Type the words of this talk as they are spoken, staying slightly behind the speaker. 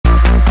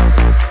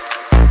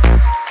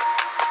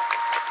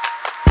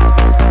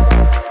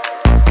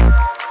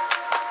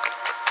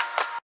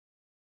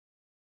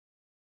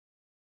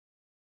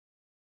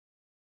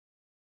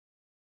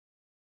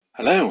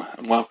Hello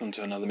and welcome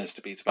to another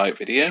Mr. Betabyte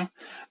video.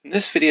 And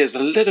this video is a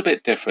little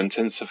bit different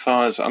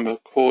insofar as I'm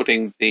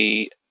recording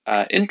the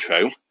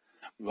intro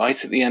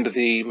right at the end of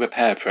the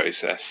repair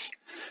process.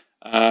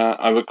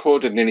 I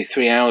recorded nearly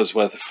 3 hours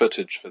worth of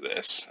footage for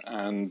this,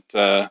 and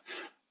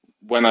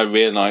when I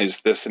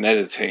realised this in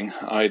editing,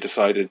 I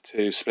decided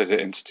to split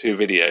it into 2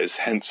 videos,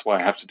 hence why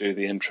I have to do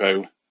the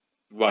intro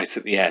right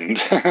at the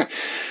end.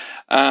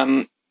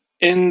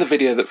 In the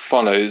video that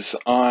follows,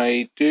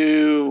 I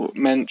do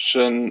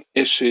mention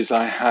issues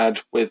I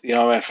had with the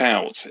RF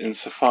out,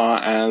 insofar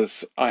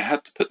as I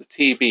had to put the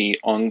TV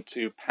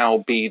onto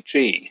PAL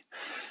BG.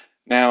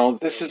 Now,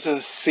 this is a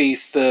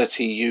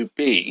C30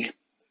 UB,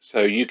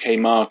 so UK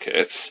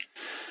markets,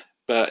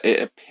 but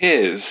it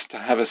appears to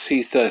have a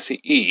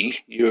C30E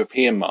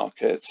European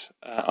market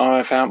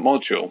RF out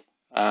module.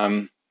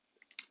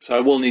 So I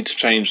will need to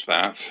change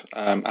that.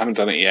 I haven't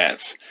done it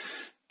yet.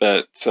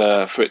 But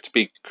for it to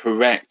be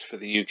correct for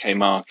the UK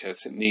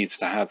market, it needs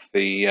to have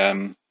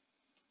the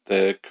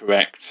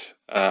correct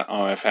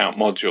RF out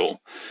module.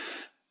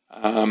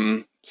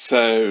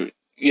 So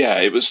yeah,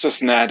 it was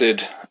just an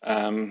added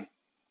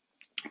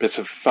bit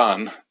of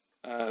fun,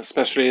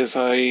 especially as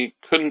I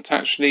couldn't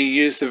actually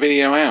use the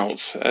video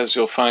out, as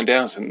you'll find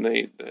out in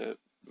the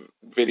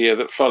video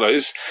that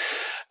follows.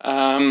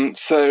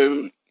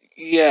 So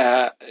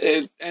yeah,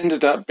 it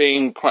ended up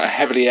being quite a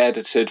heavily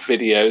edited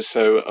video,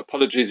 so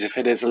apologies if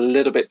it is a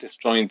little bit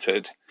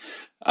disjointed.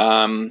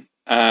 Yeah,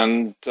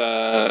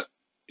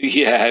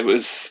 it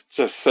was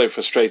just so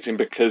frustrating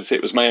because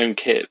it was my own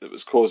kit that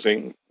was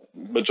causing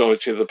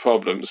majority of the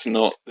problems,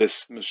 not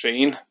this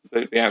machine.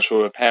 The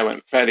actual repair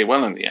went fairly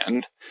well in the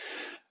end.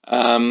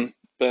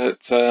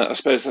 But I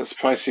suppose that's the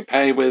price you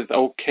pay with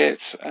old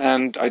kit,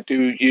 and I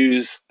do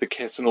use the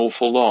kit an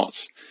awful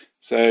lot,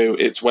 so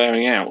it's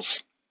wearing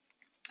out.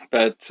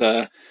 But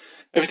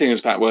everything is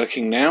back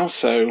working now,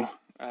 so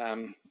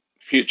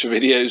future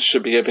videos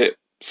should be a bit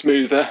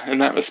smoother in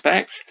that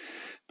respect.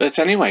 But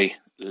anyway,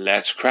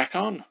 let's crack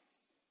on.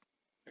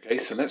 Okay,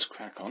 so let's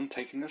crack on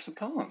taking this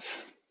apart.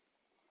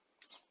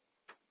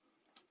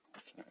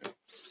 So,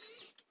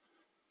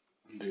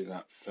 undo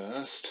that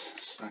first,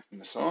 slacking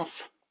this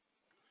off.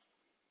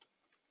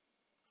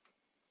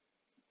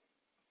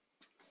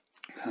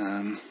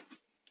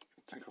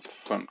 Take off the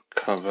front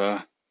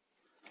cover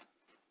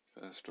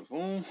first of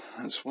all,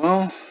 as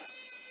well.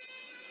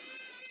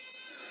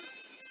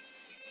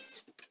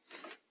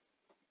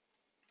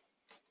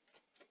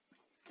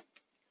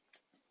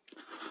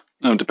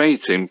 Now, I'm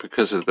debating,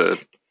 because of the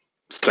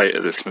state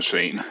of this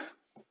machine,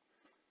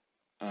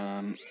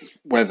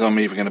 whether I'm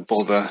even going to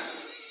bother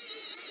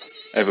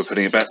ever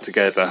putting it back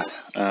together.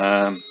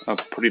 I'll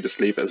probably just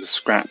leave it as a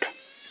scrap,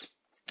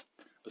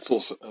 a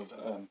source of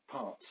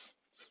parts.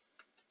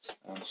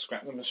 I'll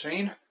scrap the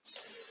machine.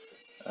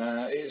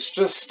 It's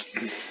just,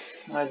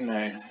 I don't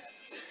know,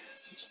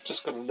 it's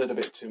just got a little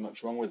bit too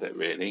much wrong with it,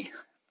 really.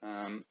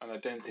 And I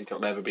don't think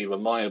it'll ever be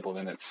reliable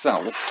in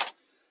itself.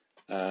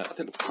 I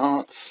think the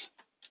parts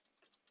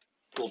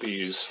will be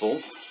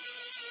useful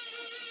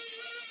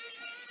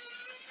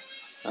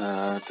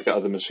to get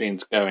other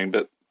machines going,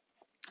 but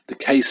the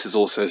case is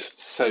also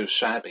so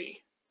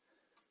shabby.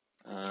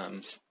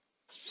 And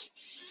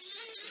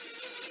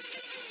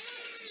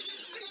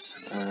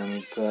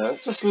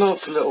it's just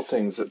lots of little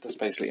things that just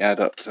basically add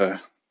up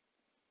to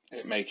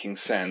it making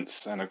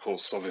sense. And of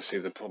course, obviously,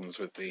 the problems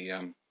with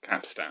the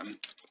capstan.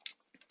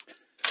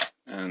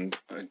 And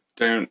I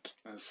don't,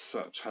 as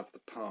such, have the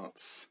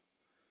parts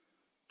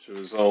to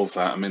resolve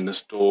that. I mean,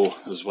 this door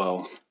as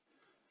well.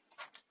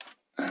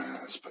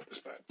 Let's put this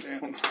back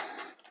down.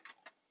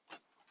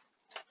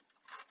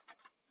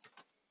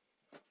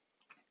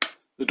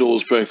 The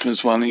door's broken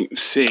as well. You can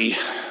see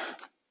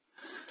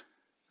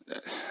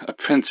a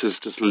printer's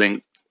just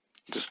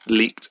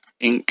leaked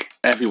ink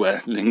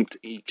everywhere. Linked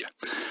ink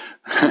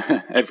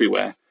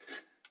everywhere.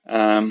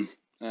 Yeah,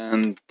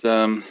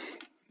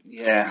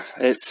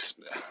 it's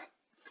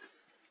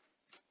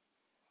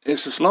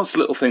just lots of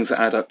little things that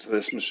add up to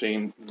this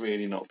machine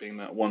really not being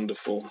that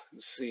wonderful.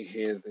 Let's see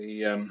here,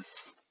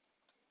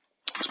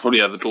 it's probably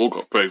how the door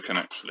got broken,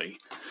 actually,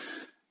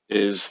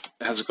 is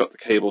it hasn't got the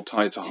cable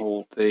tied to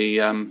hold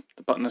the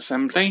button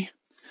assembly.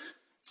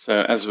 So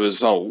as a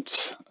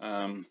result,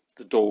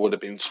 the door would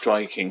have been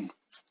striking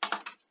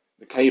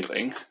the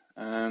cabling,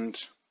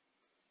 and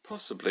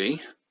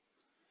possibly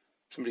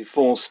somebody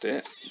forced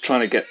it,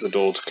 trying to get the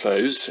door to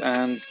close,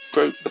 and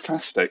broke the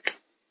plastic.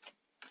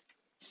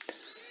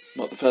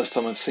 Not the first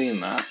time I've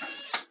seen that.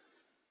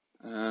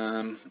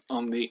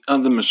 On the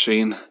other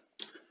machine,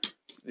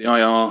 the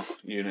IR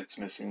unit's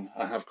missing.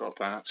 I have got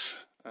that,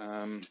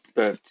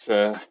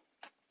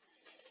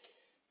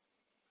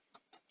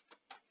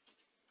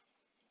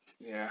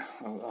 yeah,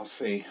 I'll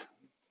see.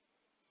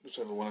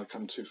 Whichever one I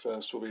come to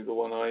first will be the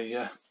one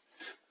I...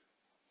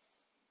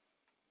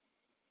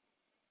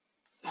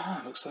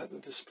 looks like the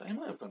display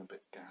might have gone a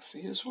bit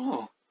gassy as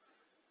well.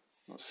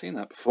 Not seen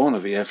that before on a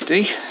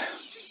VFD.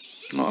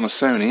 Not on a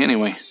Sony,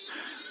 anyway.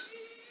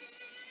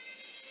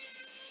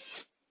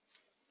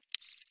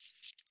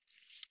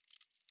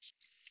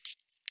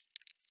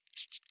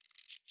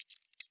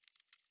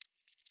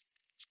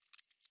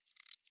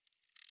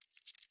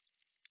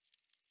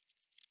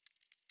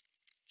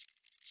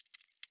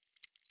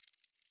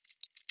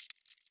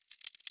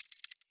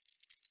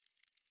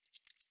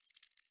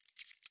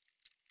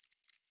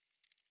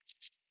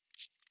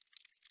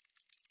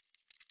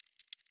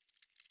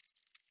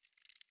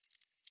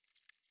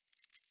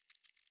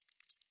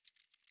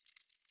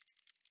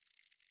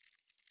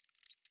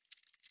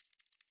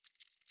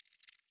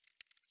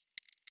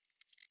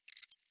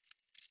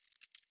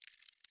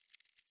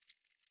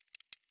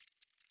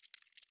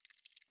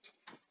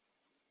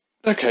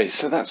 Okay,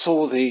 so that's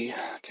all the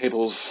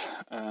cables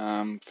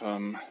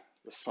from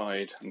the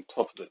side and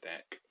top of the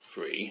deck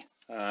free.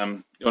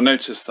 You'll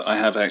notice that I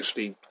have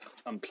actually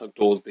unplugged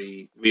all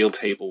the real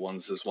table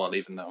ones as well,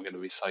 even though I'm going to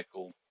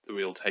recycle the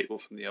real table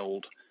from the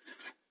old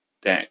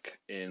deck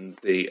in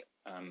the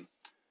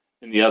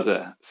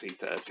other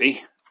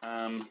C30.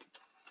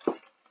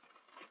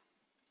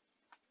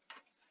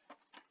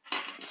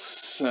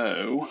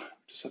 So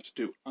just have to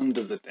do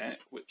under the deck,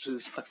 which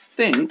is, I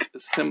think,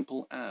 as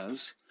simple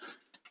as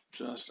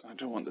just, I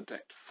don't want the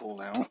deck to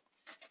fall out,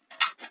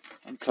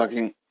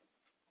 unplugging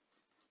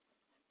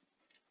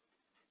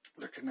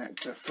the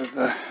connector for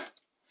the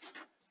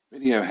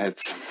video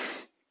heads.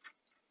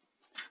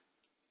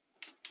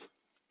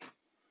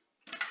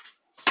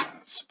 So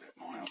that's a bit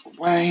more out of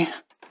the way.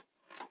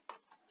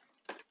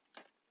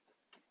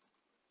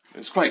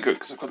 It's quite good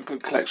because I've got a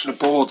good collection of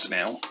boards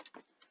now.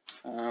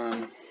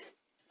 Not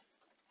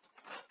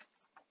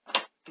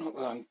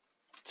that I'm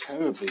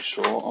terribly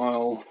sure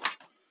I'll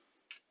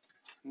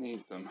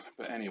need them,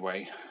 but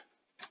anyway.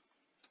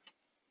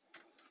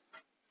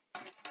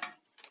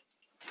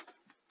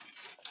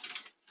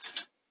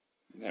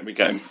 There we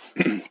go.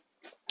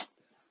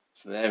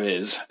 So there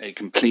is a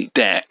complete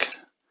deck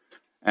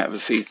out of a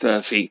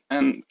C30,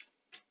 and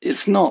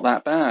it's not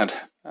that bad.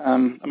 I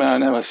mean, I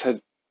know I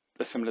said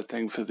a similar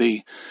thing for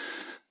the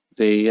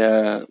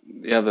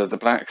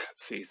black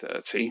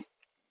C30,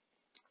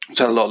 which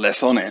had a lot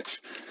less on it.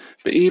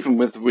 But even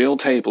with real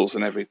tables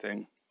and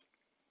everything,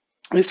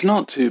 it's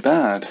not too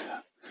bad.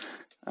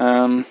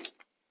 I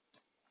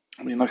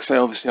mean, like I say,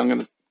 obviously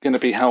I'm going to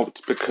be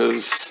helped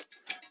because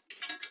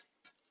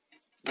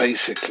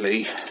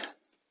basically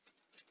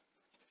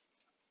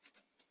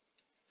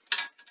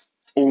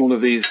all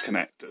of these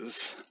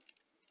connectors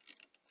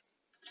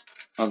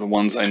are the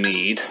ones I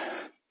need,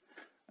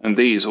 and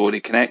these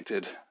already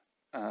connected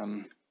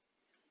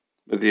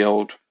with the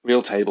old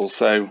real table,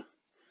 so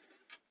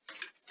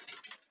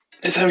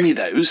it's only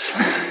those.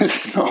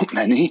 It's not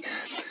many.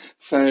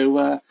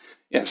 So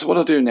yeah, so what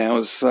I'll do now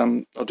is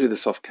I'll do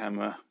this off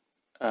camera.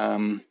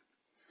 I'm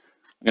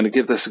going to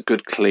give this a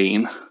good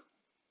clean.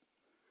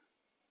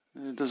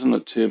 It doesn't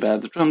look too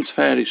bad. The drum's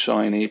fairly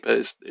shiny,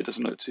 but it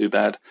doesn't look too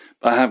bad.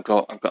 But I've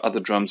got other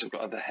drums, I've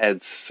got other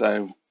heads,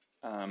 so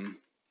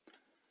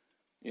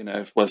you know,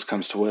 if worse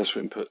comes to worse,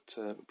 we can put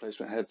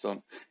replacement heads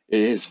on. It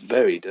is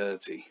very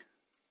dirty.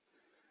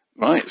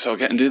 Right, so I'll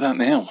get and do that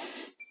now.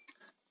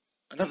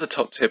 Another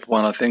top tip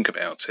while I think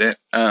about it,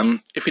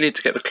 if you need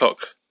to get the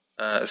clock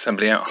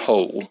assembly out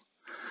whole,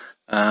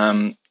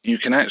 you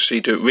can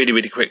actually do it really,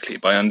 really quickly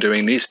by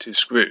undoing these two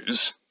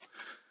screws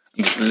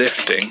and just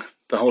lifting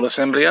the whole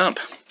assembly up.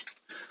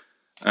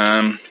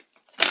 Only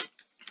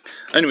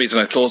reason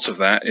I thought of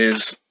that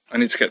is I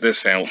need to get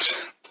this out,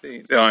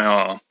 the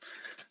IR,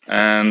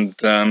 and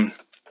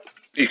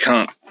you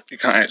can't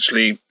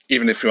actually,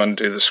 even if you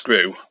undo the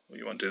screw, or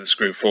you undo the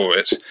screw for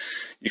it,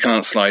 you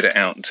can't slide it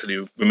out until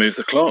you remove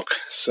the clock.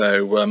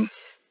 So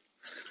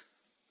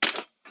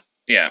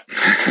yeah.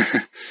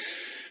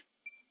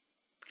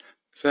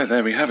 So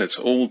there we have it,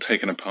 all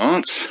taken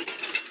apart.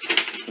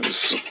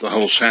 There's the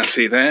whole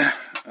chassis there,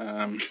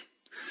 and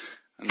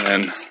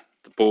then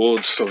the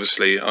boards.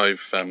 Obviously,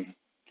 I've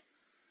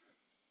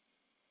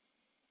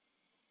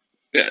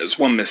yeah, there's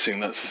one missing.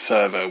 That's the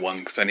servo one,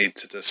 because I need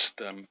to just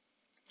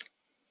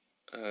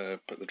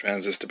put the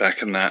transistor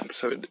back in that.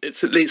 So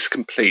it's at least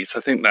complete.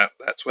 I think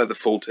that's where the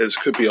fault is.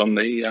 Could be on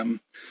the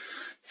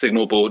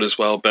signal board as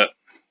well, but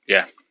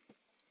yeah,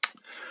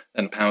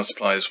 and power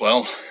supply as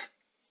well.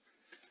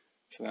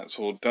 So that's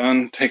all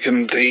done.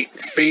 Taken the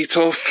feet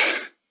off.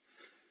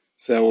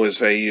 So they're always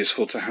very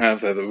useful to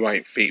have. They're the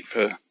right feet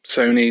for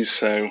Sony's,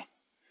 so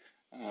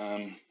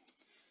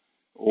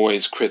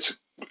always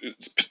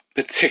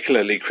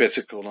particularly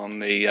critical on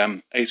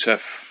the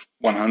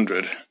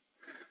HF100,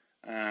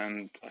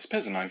 and I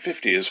suppose the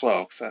 950 as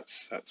well,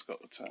 because that's got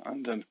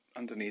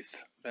underneath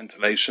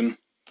ventilation.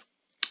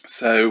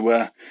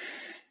 So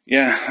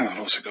yeah, I've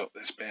also got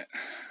this bit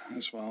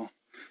as well,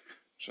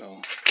 which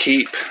I'll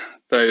keep.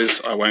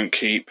 Those I won't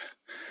keep.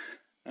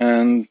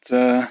 And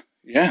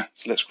yeah,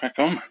 so let's crack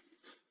on.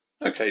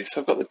 Okay,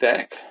 so I've got the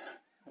deck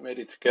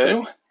ready to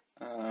go,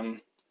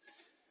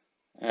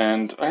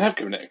 and I have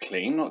given it a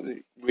clean. Not that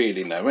you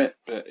really know it,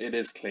 but it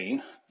is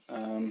clean.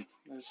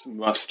 There's some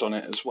rust on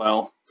it as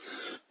well,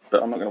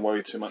 but I'm not going to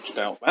worry too much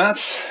about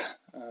that,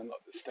 not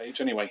at this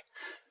stage anyway.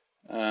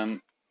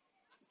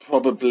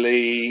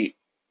 Probably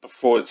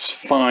before it's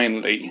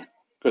finally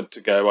good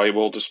to go, I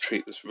will just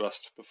treat this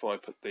rust before I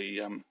put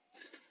the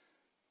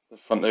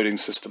front loading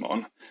system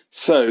on.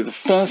 So the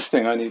first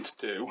thing I need to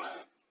do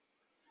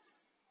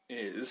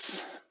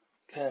is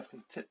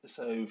carefully tip this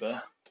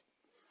over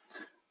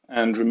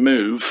and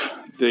remove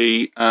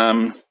the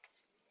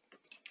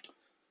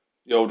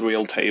old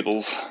reel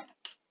tables.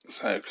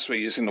 So, because we're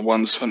using the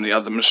ones from the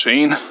other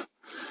machine,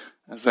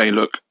 as they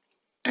look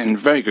in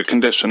very good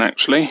condition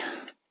actually.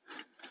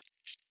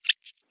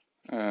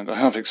 And I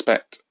half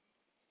expect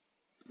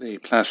the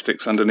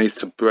plastics underneath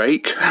to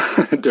break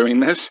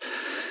doing this.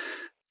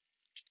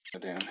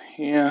 Down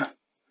here.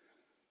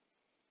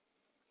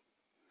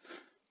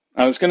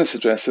 I was going to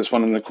suggest this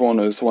one in the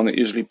corner is the one that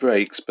usually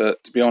breaks,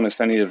 but to be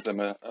honest, any of them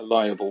are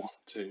liable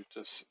to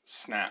just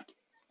snap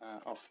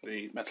off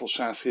the metal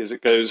chassis as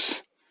it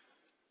goes,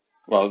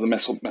 well, the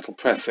metal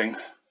pressing.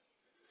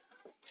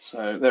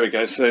 So there we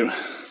go. So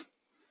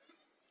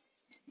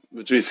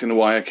reducing the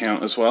wire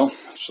count as well,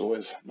 which is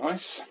always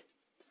nice.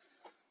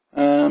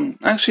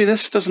 Actually,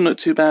 this doesn't look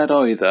too bad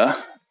either.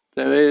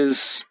 There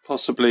is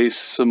possibly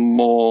some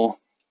more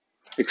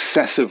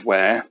excessive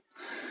wear.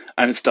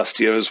 And it's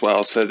dustier as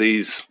well, so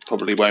these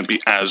probably won't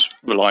be as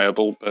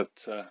reliable, but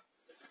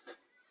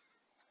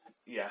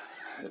yeah,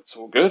 it's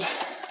all good.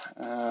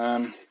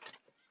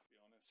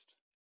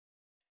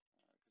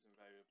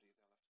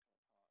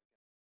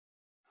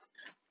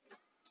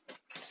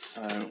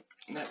 So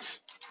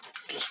let's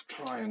just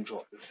try and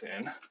drop this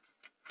in,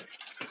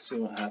 see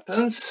what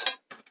happens.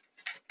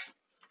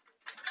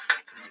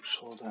 Make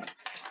sure that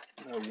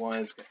no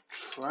wires get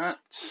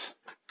trapped.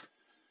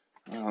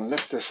 I'll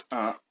lift this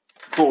up.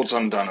 Board's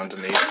undone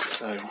underneath,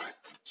 so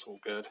it's all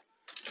good.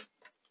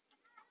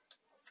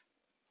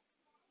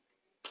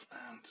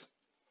 And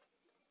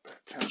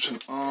back tension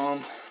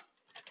arm.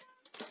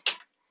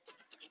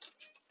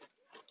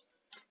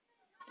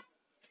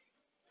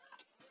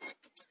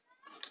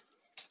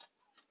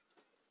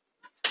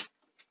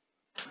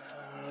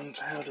 And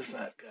how does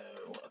that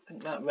go? I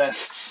think that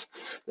rests.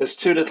 There's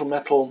two little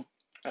metal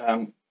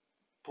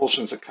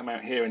portions that come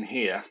out here and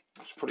here,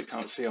 which you probably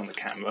can't see on the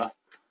camera.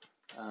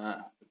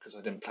 Because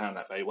I didn't plan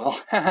that very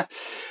well.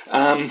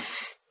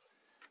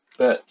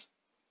 But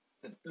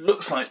it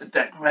looks like the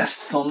deck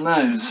rests on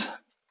those.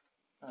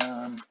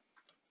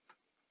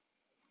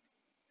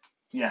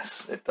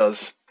 Yes, it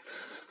does.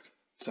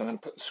 So I'm going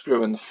to put the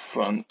screw in the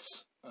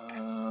front.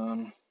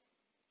 It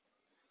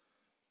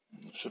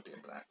should be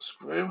a black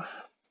screw.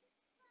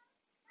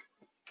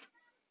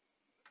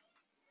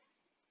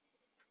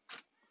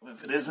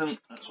 If it isn't,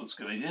 that's what's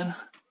going in.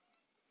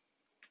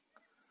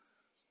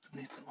 I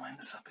need to line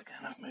this up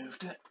again, I've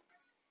moved it.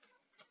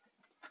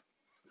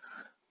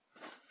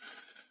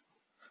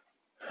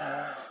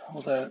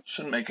 Although it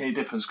shouldn't make any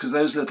difference because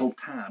those little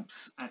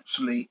tabs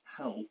actually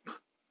help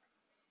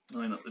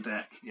line up the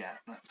deck. Yeah,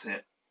 that's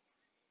it.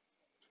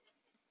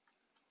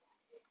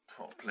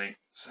 Properly,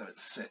 so it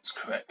sits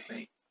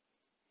correctly.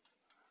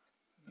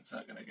 Is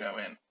that going to go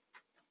in?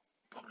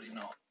 Probably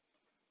not.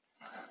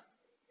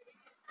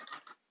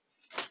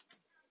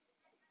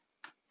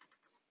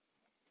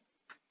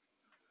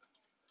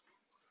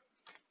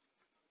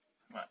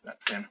 Right,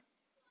 that's in.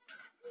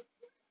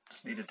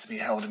 Just needed to be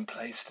held in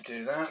place to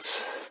do that.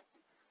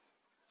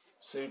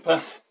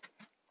 Super.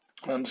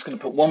 I'm just going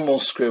to put one more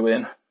screw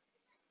in,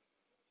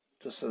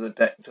 just so the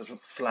deck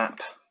doesn't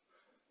flap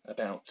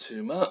about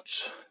too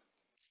much.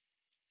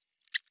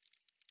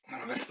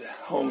 I'll lift the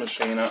whole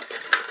machine up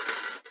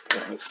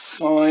on its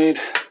side.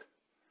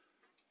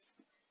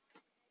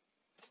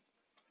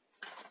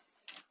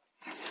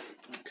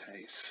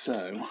 Okay,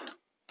 so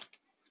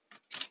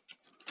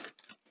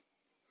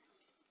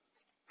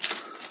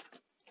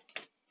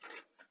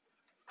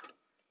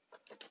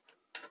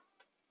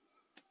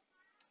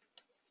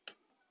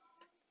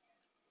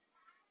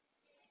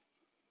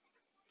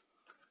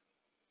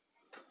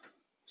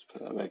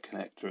put that red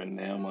connector in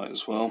now, might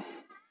as well.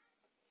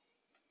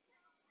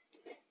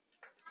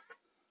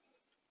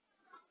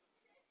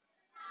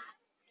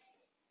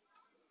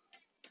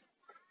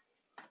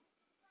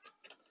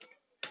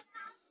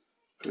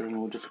 Very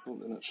more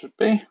difficult than it should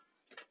be.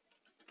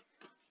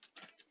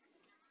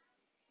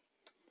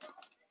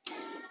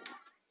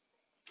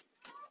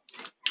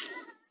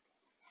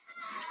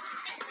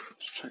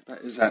 Let's check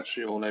that is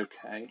actually all okay.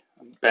 I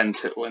haven't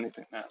bent it or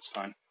anything, that's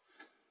fine.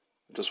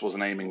 I just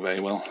wasn't aiming very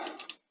well.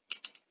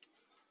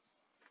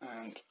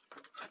 And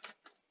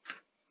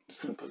I'm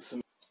just going to put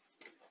some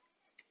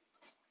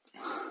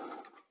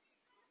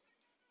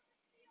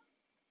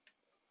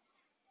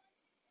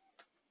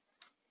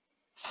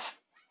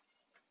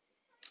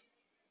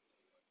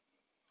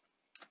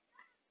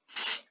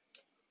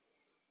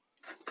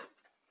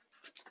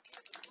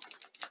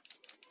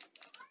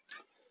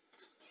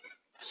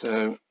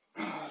so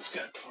let's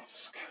get a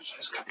cloth to catch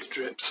those couple of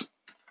drips.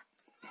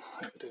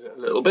 I did it a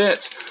little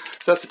bit.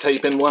 So that's the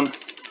tape in one.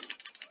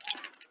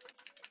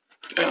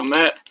 Down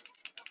there.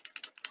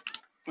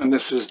 And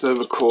this is the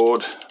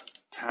record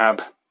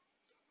tab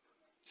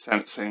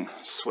sensing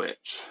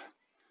switch.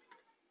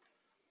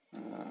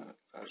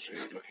 It's actually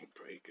looking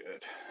pretty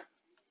good.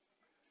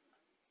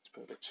 Let's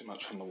put a bit too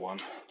much on the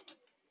one.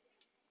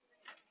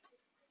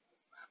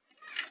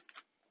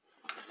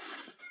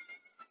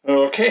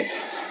 Okay,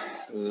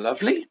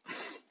 lovely.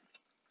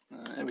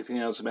 Everything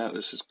else about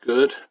this is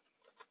good.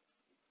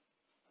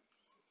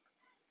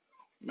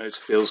 Motor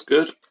feels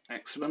good,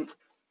 excellent.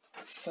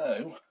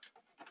 So,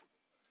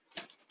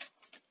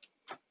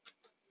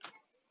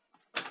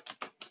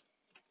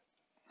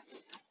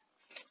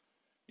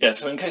 yeah,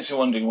 so in case you're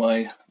wondering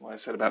why I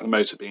said about the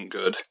motor being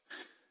good,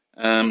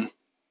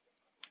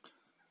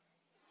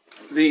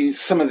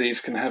 some of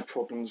these can have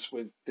problems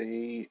with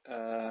the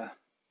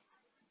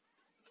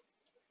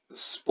the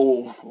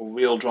spool or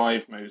wheel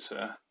drive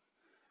motor,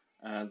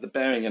 the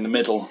bearing in the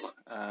middle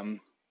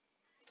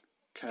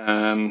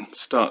can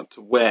start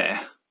to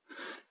wear,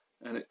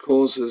 and it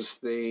causes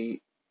the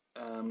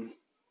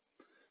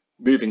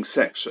moving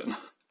section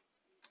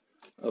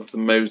of the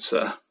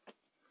motor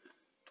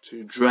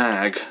to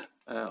drag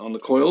on the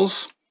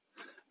coils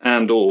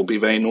and or be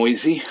very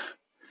noisy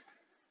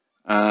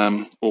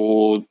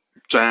or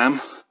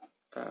jam,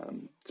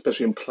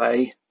 especially in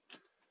play.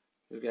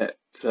 You get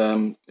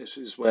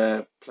issues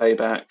where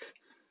playback,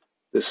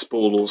 this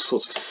spool will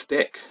sort of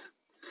stick.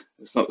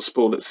 It's not the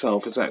spool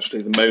itself, it's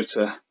actually the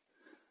motor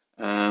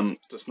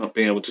just not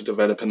being able to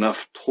develop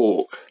enough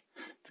torque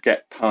to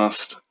get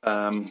past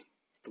the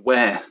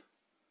wear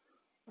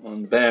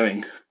on the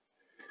bearing.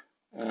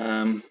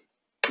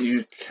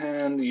 You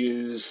can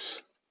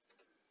use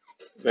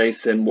very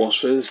thin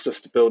washers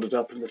just to build it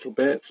up a little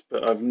bit,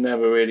 but I've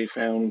never really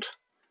found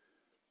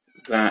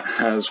that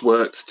has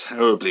worked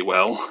terribly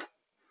well.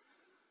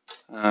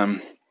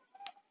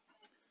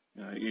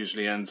 It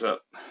usually ends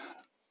up,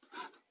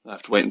 I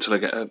have to wait until I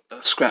get a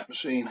scrap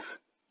machine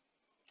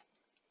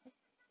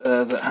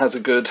that has a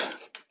good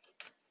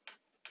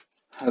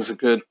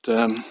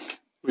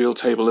wheel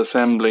table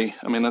assembly.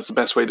 I mean, that's the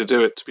best way to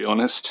do it, to be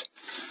honest,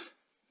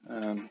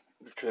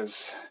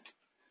 because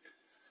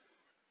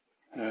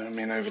I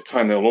mean, over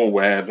time they'll all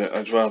wear, but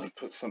I'd rather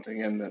put something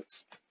in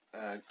that's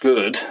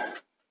good,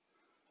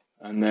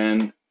 and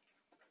then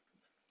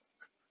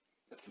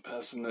if the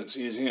person that's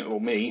using it,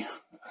 or me,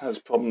 has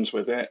problems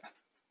with it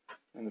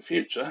in the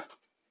future,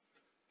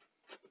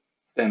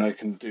 then I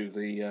can do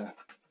the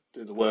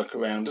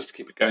workaround just to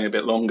keep it going a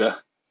bit longer,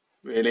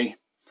 really.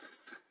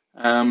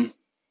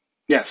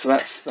 Yeah, so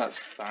that's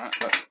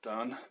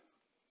done.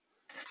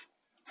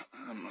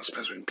 I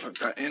suppose we can plug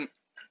that in.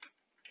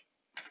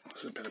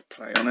 There's a bit of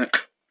play on it.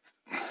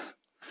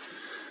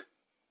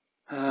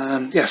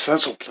 Yes,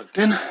 that's all plugged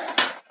in.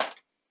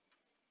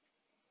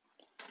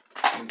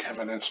 And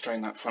Kevin then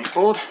strain that front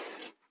board.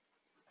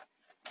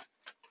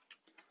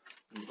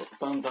 We've got the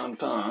fun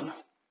of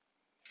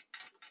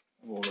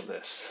all of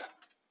this.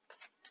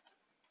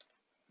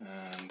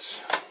 And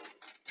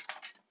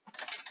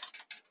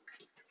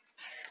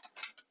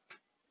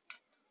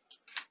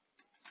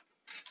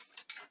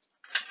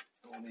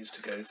all needs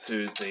to go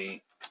through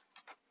the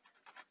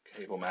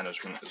cable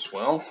management as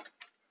well.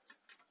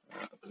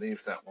 I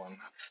believe that one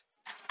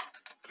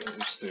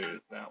goes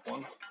through that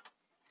one.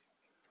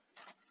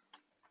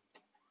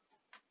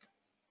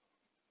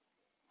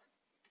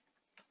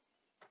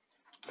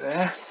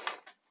 There.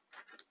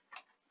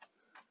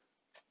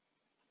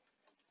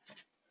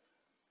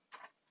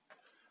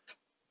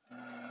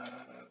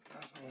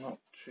 I'm not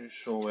too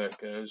sure where it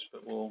goes,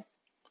 but we'll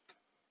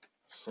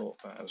sort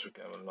that as we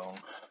go along.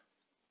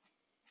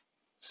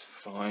 It's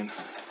fine.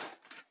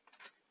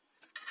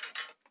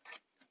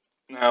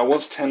 Now, I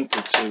was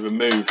tempted to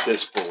remove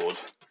this board,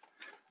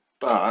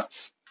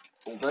 but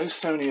although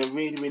Sony are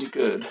really, really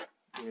good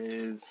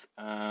with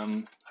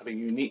having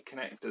unique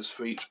connectors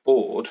for each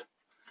board,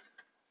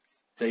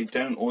 they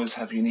don't always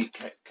have unique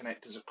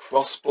connectors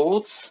across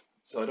boards.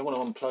 So I don't want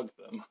to unplug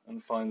them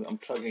and find that I'm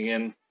plugging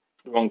in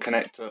the wrong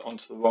connector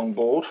onto the wrong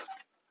board,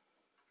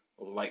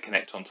 or the right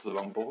connector onto the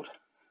wrong board.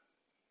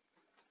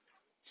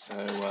 So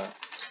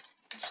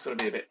just got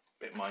to be a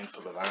bit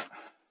mindful of that.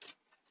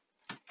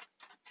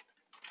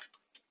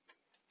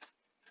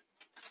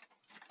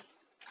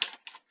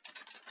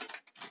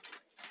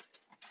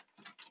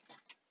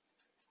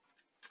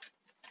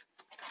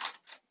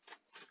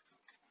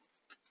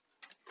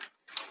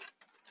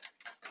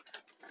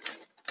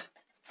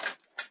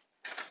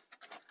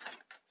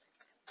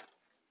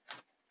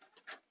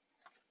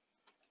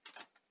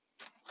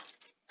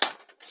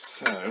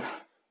 So,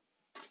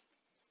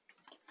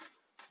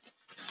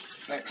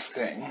 next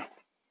thing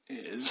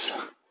is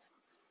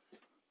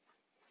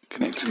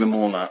connecting them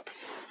all up.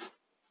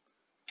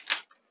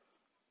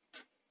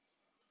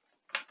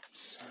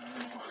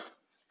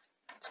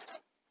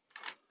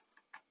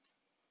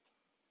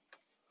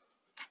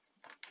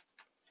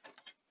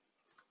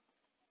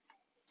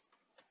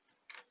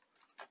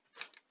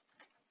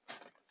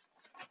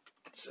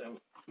 So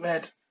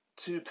red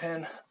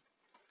 2-pin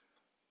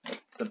at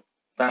the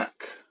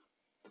back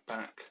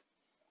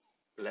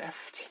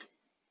left.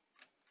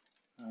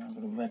 I've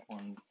got a red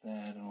one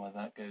there, I don't know where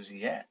that goes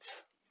yet.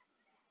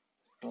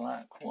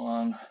 Black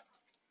one.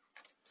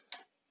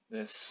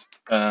 This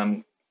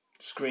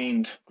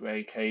screened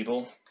grey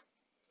cable.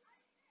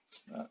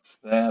 That's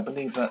there. I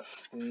believe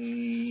that's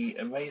the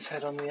erase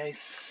head on the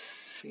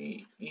ACE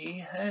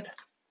head.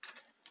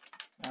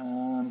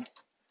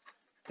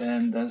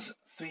 Then there's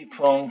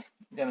 3-prong,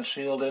 again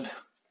shielded,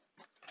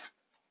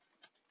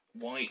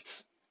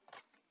 white,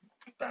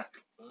 back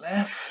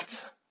left.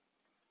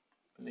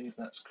 I believe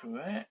that's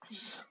correct.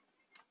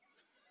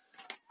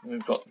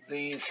 We've got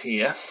these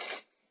here.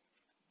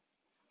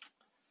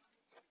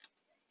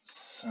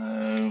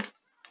 So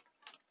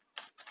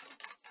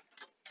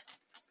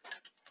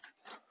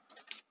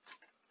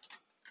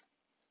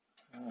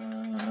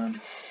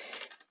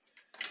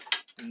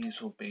these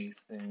these will be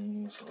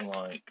things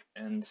like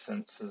end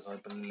sensors, I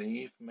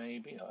believe,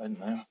 maybe. I don't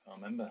know, I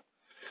can't remember.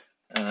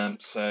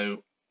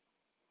 So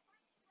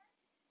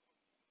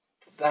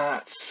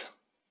that,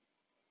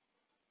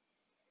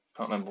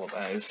 can't remember what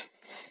that is.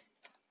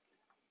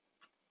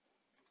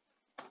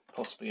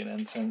 Possibly an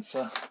end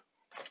sensor.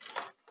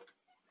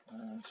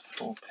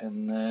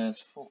 4-pin there,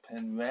 it's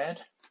 4-pin red.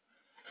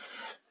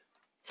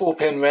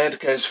 4-pin red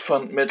goes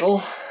front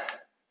middle.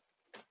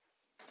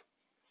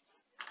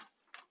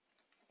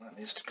 That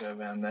needs to go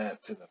around there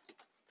to the,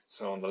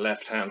 so on the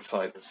left hand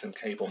side there's some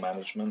cable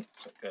management,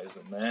 so it goes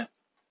in there.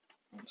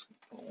 I'm just going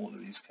to put all of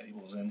these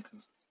cables in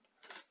because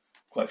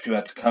quite a few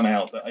had to come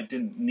out that I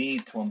didn't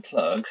need to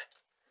unplug,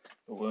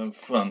 but were in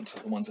front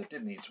of the ones I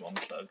did need to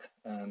unplug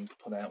and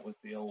put out with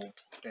the old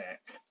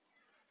deck.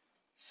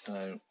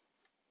 So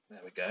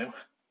there we go.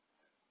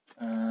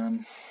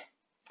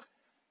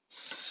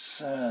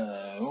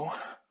 So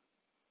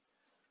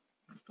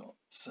we've got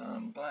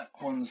some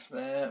black ones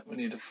there. We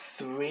need a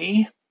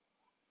 3.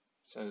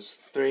 So it's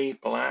 3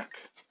 black.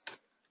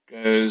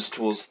 Goes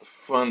towards the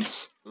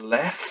front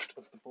left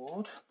of the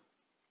board.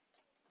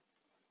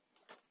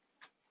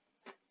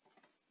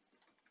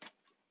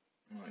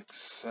 Like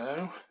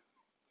so.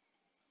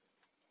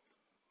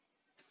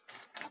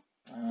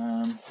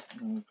 And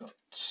we've got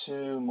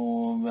 2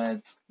 more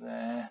reds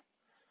there.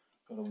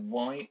 Got a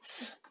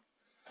white.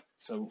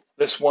 So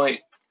this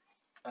white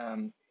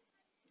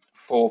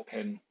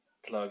 4-pin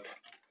plug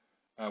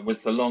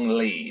with the long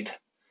lead.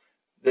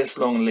 This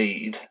long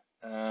lead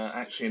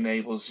actually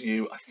enables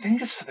you, I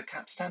think it's for the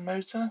capstan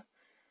motor,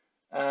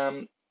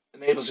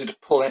 enables you to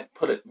pull it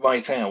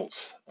right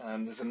out.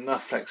 There's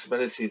enough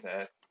flexibility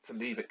there to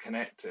leave it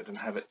connected and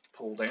have it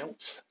pulled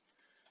out,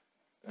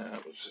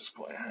 which is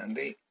quite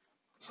handy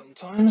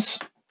sometimes.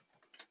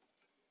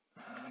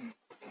 I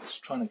was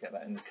trying to get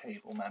that in the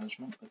cable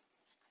management, but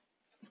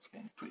it's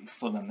getting pretty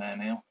full in there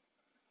now.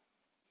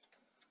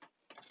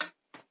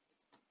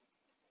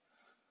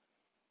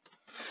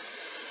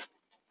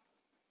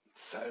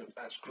 So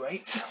that's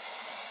great.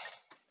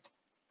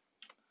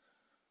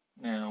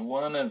 Now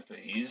one of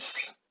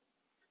these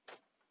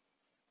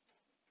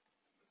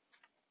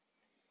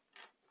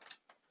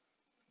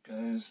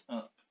goes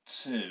up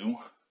to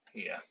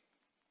here,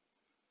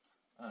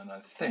 and I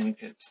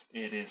think it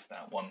is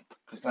that one,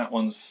 because that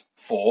one's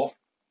 4,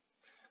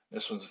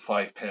 this one's a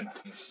 5-pin,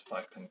 and this is a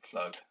 5-pin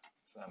plug,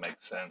 so that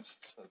makes sense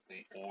for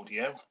the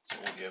audio.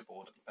 It's the audio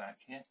board at the back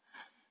here.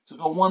 So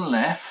we've got one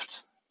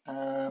left.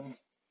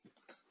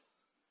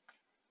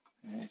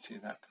 You see,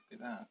 that could be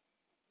that.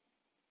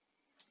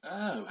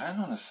 Oh, hang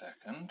on a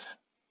second.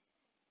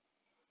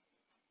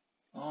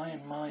 I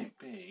might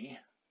be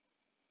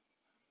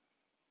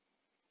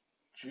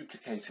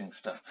duplicating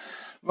stuff.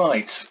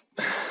 Right,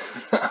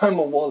 I'm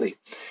a Wally.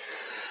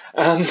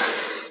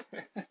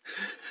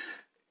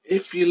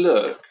 If you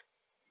look,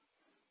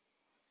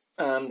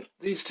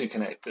 these 2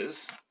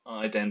 connectors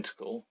are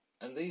identical,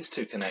 and these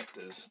 2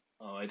 connectors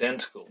are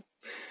identical.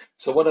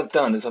 So what I've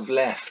done is I've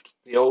left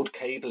the old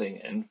cabling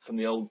in from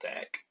the old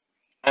deck,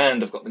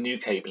 and I've got the new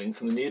cabling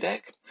from the new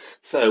deck.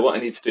 So what I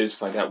need to do is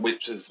find out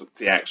which is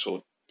the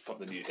actual from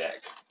the new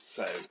deck.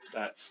 So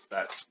that's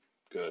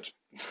good.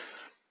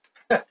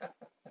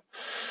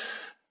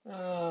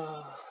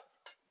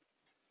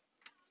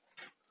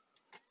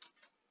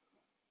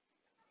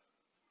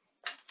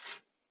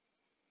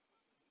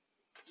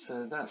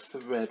 So that's the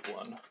red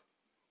one,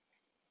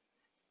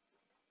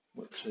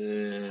 which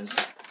is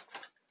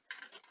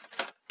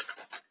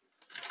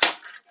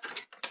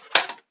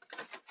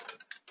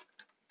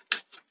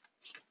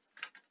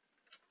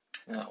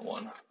that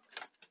one.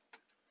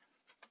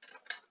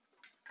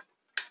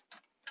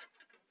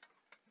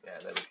 Yeah,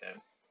 there we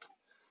go.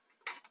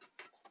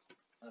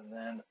 And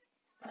then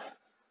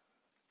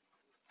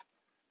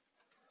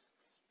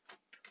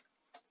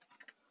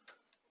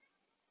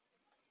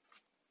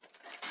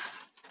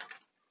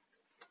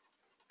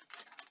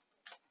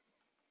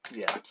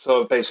yeah,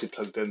 so I've basically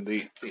plugged in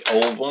the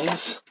old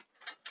ones.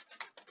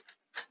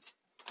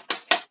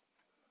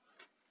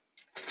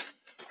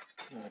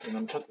 I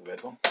didn't unplug the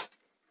red one.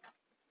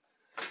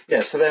 Yeah,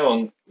 so they're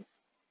on,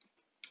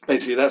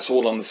 basically that's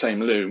all on the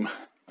same loom.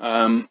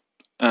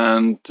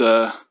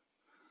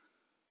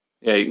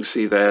 Yeah, you can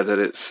see there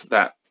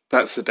that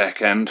that's the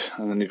deck end,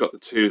 and then you've got the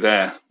 2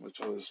 there, which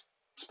I was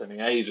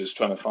spending ages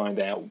trying to find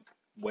out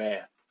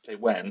where they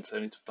went,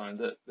 only to find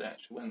that they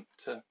actually went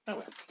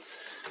nowhere.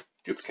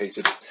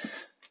 Duplicated.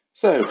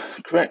 So,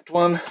 correct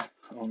one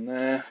on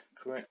there,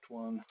 correct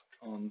one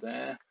on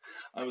there.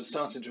 I was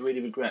starting to really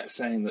regret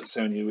saying that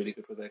Sony are really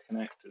good with their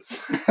connectors.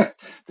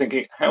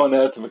 Thinking, how on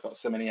earth have I got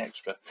so many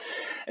extra?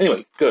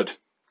 Anyway, good.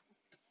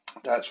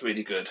 That's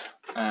really good.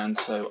 And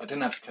so I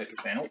didn't have to take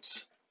this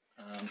out.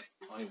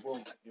 I will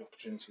take the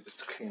opportunity just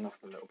to clean off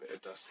the little bit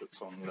of dust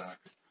that's on the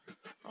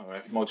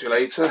RF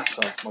modulator.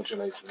 So RF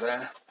modulator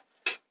there.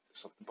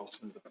 It's off the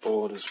bottom of the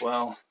board as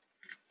well.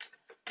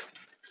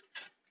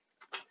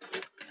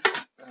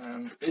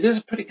 It is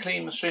a pretty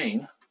clean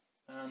machine.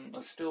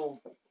 I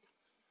still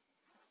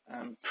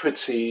am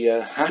pretty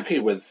happy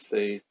with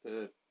the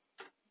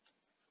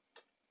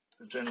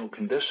the general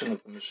condition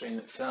of the machine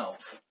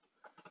itself.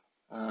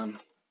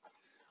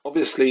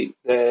 Obviously,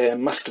 there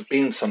must have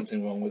been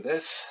something wrong with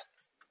this,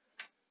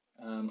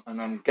 and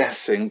I'm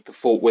guessing the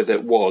fault with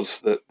it was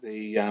that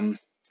the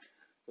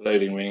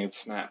loading ring had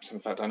snapped. In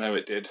fact, I know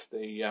it did.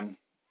 The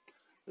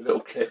little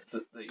clip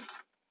that the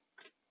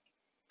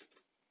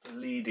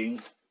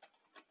leading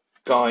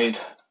guide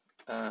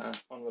on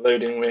the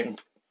loading ring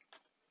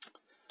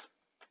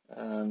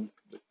that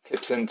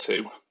clips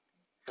into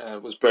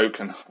was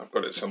broken. I've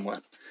got it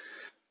somewhere.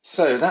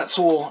 So that's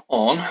all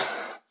on,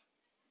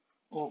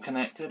 all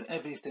connected,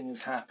 everything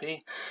is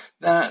happy.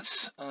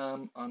 That's,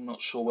 I'm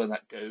not sure where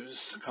that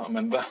goes, I can't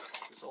remember.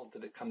 It's odd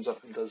that it comes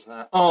up and does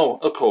that. Oh,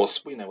 of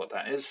course, we know what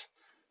that is.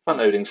 Front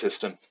loading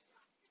system.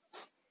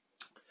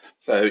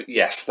 So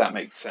yes, that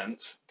makes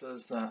sense.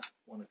 Does that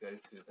want to go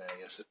through there?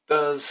 Yes, it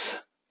does.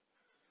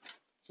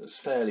 So it's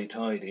fairly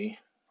tidy.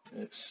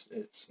 It's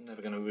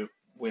never going to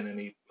win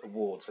any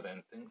awards, I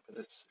don't think, but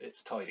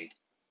it's tidy.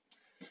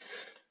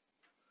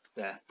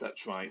 There,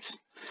 that's right.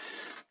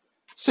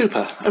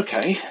 Super.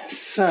 Okay,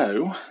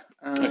 so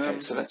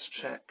let's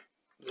check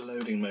the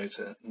loading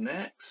motor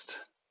next.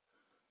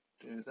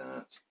 Do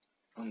that.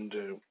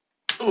 Undo.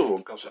 Oh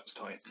gosh, that's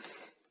tight.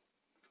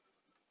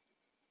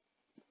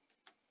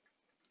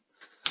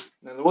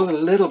 Now there was a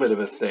little bit of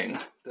a thing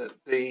that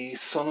the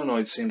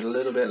solenoid seemed a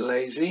little bit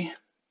lazy.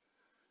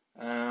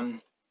 So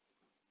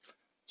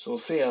we'll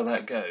see how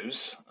that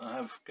goes. I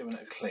have given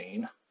it a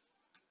clean.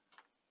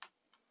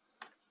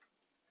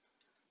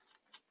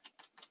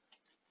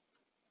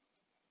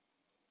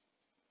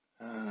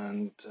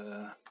 And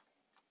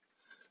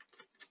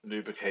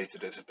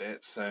lubricated it a bit,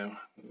 so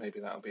maybe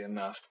that'll be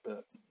enough,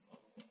 but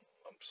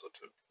I'm sort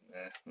of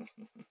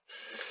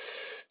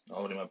not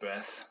holding my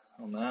breath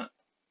on that.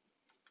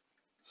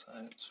 So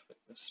let's flip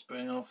the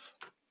spring off.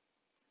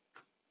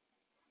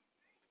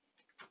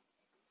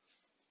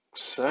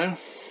 So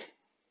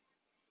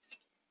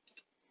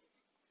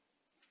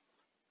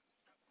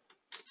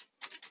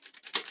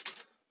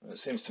it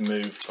seems to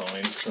move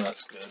fine, so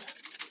that's good.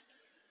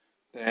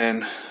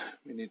 Then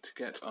we need to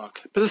get our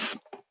clippers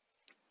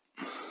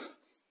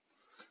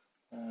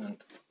and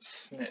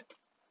snip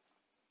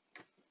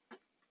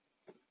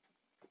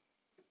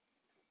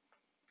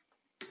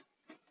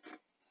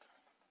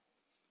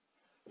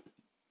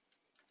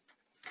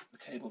the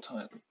cable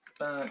tie at the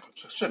back,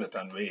 which I should have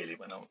done really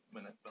when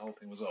the whole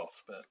thing was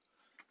off, but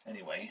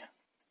anyway.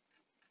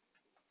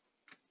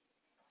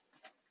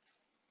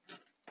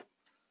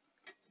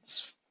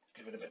 Just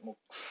give it a bit more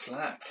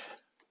slack.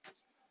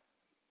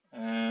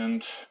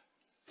 And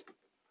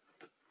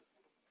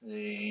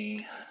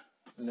the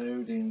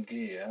loading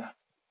gear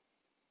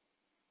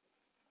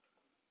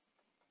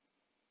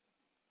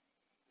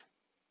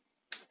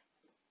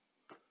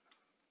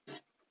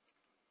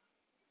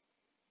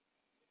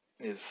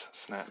is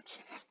snapped.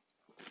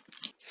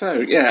 So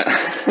yeah,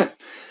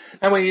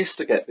 how I used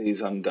to get these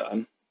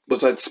undone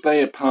was I'd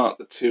splay apart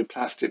the two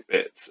plastic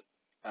bits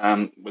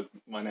with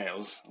my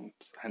nails,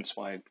 hence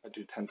why I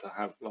do tend to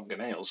have longer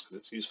nails, because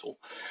it's useful.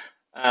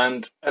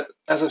 And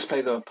as I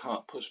splay them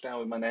apart, push down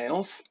with my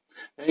nails.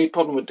 The only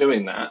problem with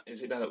doing that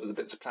is you end up with the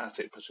bits of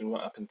plastic pushing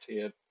right up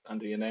into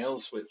under your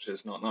nails, which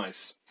is not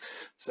nice.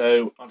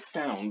 So I've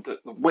found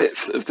that the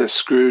width of this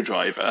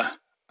screwdriver,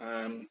 I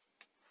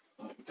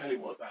can tell you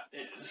what that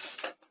is.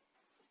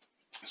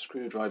 A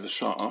screwdriver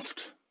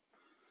shaft,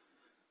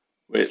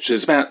 which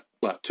is about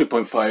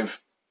 2.5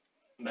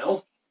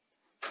 mil.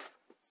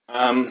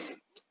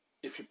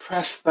 If you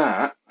press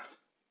that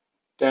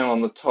down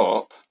on the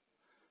top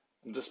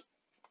and just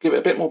give it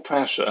a bit more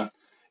pressure,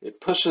 it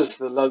pushes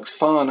the lugs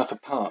far enough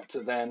apart to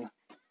then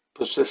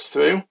push this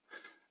through.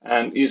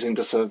 And using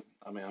just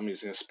I'm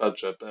using a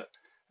spudger, but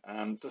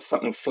just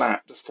something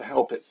flat just to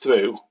help it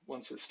through.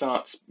 Once it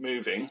starts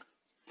moving,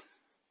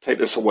 take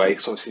this away,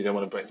 because obviously you don't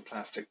want to break the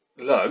plastic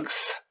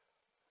lugs,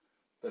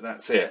 but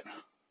that's it.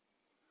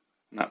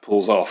 And that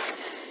pulls off.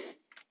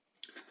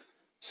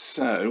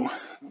 So,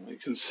 you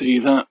can see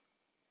that,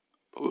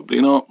 probably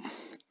not.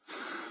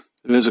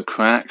 There is a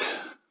crack.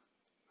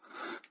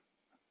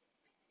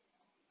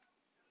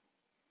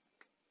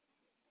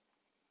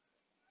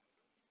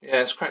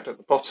 Yeah, it's cracked at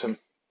the bottom,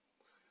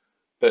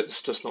 but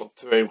it's just not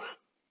through.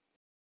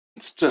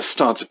 It's just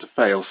started to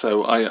fail,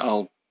 so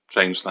I'll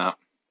change that.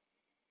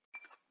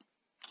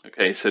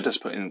 Okay, so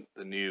just putting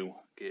the new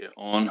gear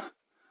on.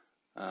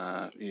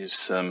 Use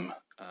some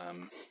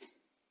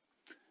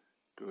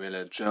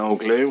Gorilla Gel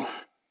Glue.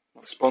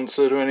 Not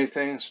sponsored or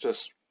anything, it's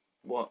just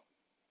what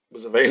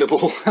was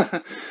available.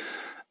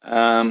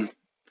 So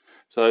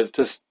I've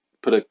just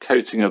put a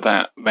coating of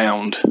that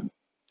round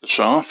the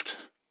shaft.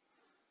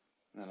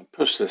 Then I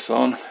push this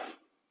on,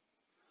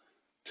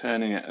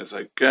 turning it as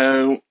I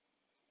go.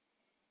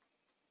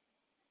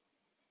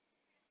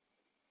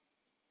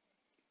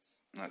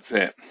 That's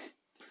it.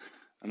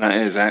 And that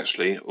is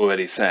actually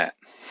already set.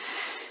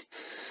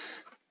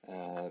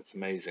 It's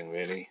amazing,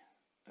 really.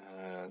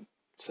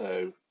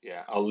 So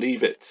yeah, I'll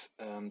leave it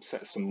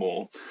set some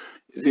more.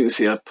 As you can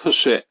see, I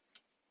push it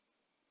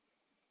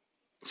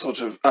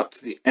sort of up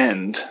to the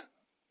end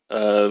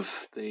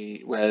of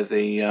where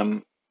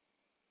the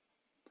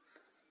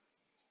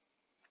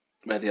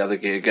other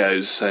gear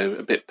goes, so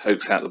a bit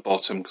pokes out the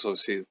bottom, because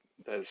obviously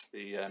there's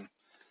the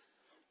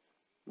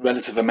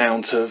relative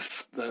amount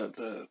of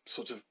the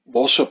sort of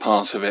washer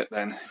part of it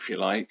then, if you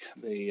like,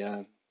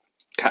 the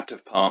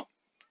captive part,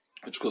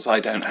 which of course I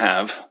don't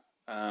have,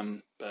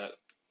 but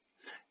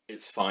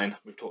it's fine.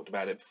 We've talked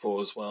about it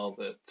before as well,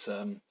 that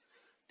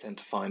tend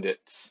to find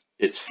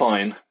it's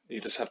fine. You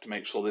just have to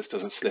make sure this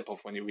doesn't slip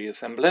off when you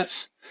reassemble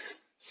it.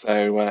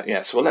 So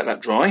yeah, so we'll let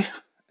that dry,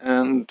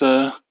 and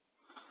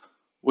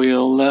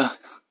we'll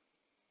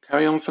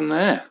carry on from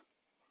there.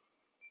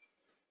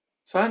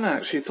 So I hadn't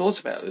actually thought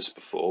about this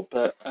before,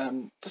 but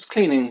just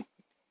cleaning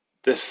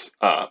this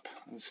up,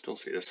 I still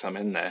see there's some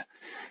in there.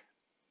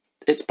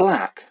 It's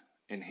black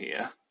in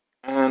here,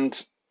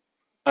 and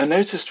I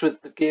noticed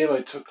with the gear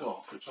I took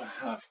off, which I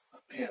have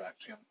up here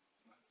actually,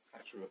 I've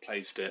actually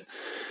replaced it.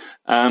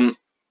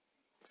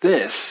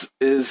 This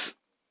is,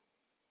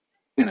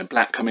 you know,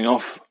 black coming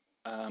off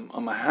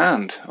on my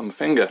hand, on my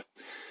finger,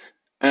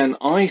 and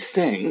I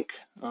think,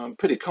 I'm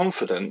pretty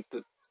confident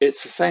that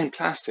it's the same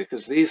plastic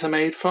as these are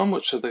made from,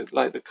 which are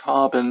like the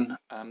carbon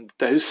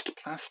dosed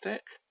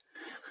plastic.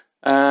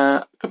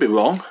 Could be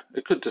wrong.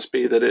 It could just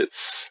be that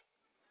it's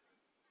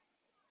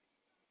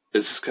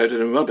just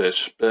coated in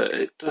rubbish, but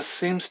it just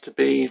seems to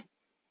be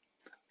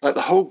like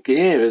the whole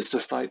gear is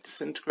just like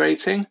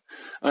disintegrating.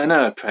 I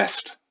know I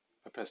pressed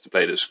a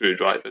blade of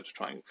screwdriver to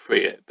try and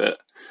free it, but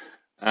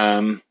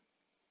so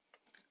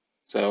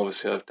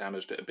obviously I've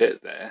damaged it a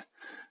bit there.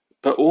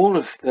 But all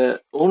of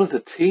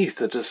the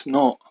teeth are just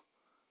not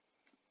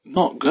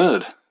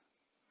good.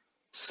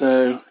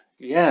 So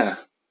yeah,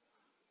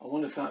 I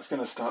wonder if that's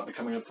going to start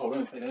becoming a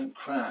problem. If they don't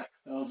crack,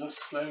 they'll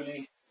just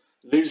slowly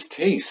lose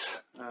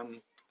teeth.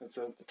 As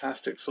the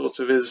plastic sort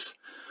of is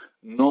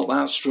not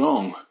that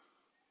strong.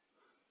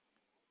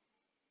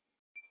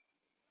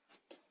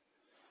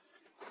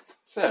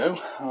 So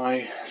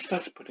I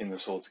started putting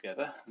this all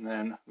together and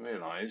then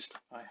realised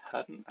I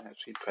hadn't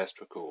actually pressed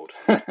record,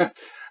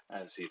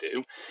 as you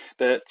do.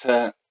 But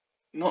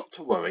not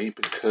to worry,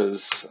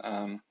 because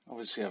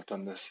obviously I've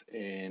done this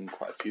in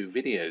quite a few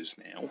videos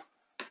now,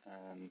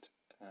 and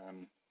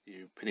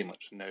you pretty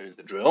much know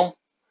the drill.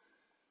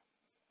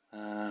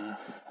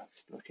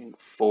 Looking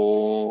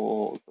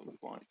for the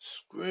right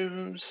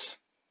screws.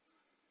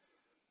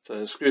 So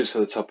the screws for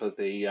the top of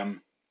the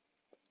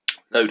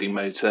loading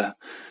motor,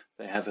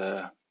 they have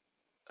a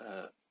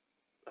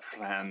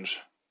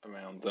flange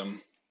around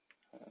them,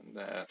 and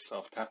they're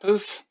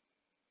self-tappers.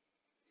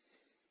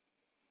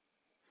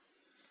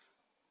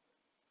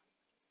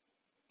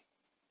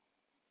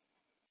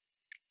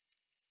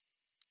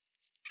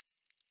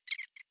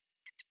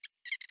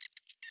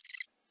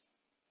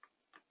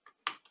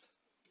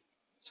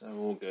 So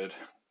all good.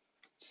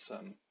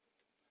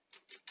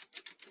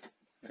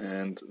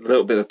 And a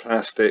little bit of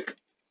plastic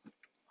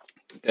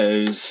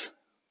goes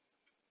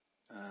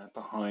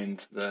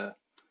behind the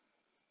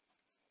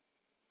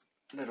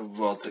little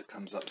rod that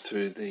comes up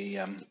through the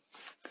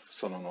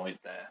solenoid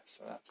there.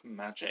 So that's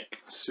magic.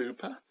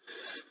 Super.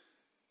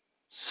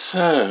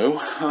 So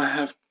I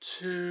have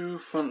two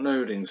front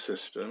loading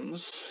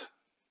systems,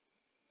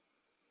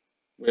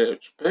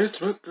 which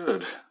both look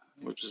good,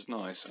 which is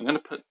nice. I'm going to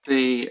put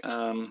the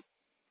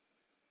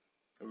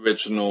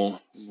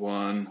original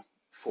one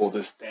for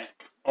this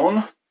deck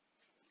on.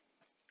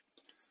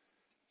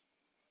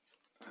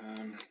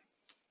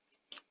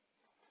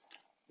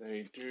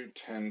 They do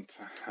tend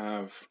to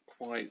have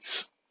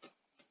quite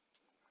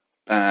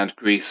bad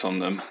grease on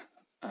them,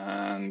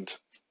 and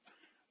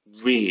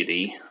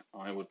really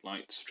I would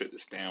like to strip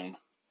this down,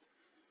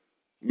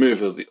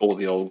 remove all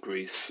the old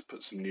grease,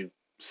 put some new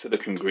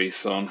silicone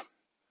grease on,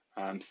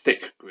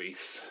 thick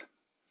grease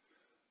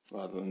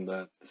rather than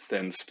the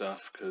thin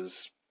stuff,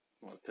 because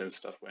thin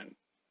stuff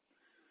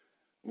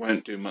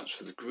won't do much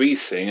for the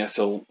greasing.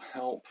 It'll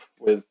help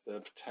with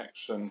the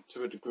protection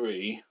to a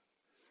degree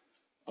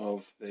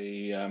of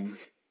the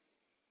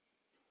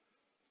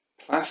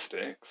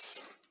plastics.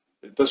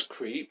 It does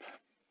creep,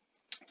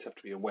 you have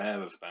to be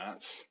aware of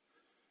that,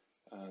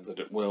 that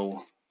it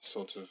will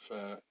sort of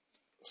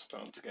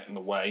start to get in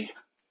the way.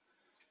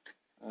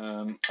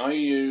 I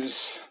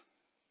use,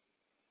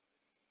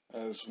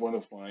 as one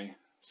of my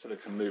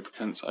silicone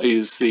lubricants, I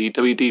use the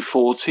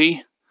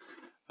WD-40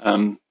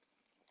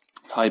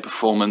 high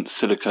performance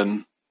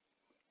silicone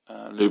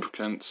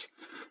lubricants.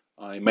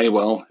 I may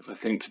well, if I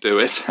think to do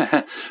it,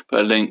 put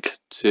a link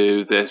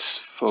to this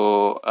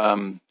for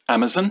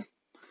Amazon.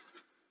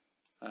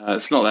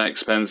 It's not that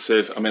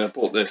expensive. I mean, I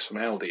bought this from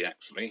Aldi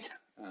actually.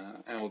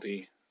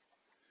 Aldi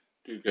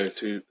do go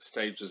through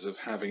stages of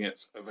having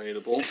it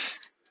available.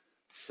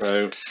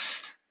 So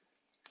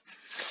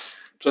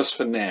just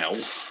for now,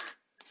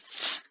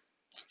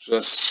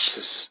 just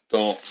to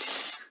stop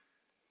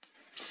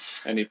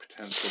any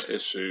potential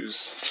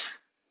issues,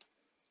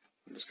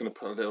 I'm just going to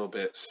put a little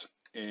bit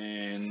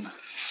in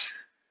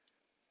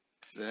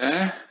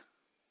there.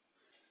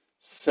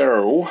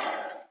 So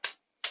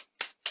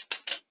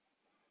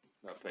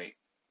lovely.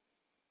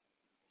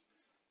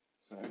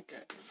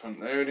 front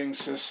loading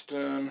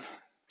system,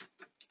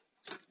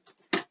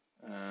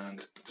 and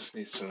it just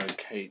needs to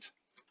locate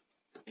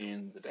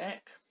in the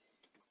deck.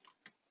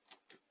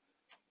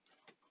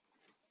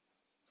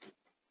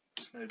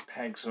 There's no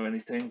pegs or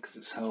anything because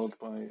it's held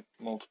by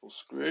multiple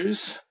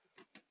screws.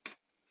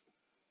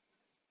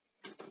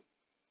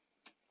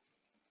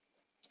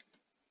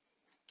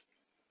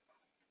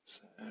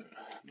 So,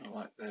 not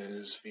like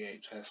those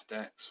VHS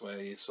decks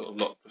where you sort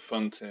of lock the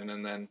front in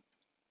and then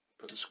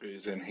put the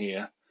screws in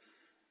here.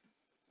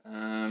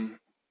 A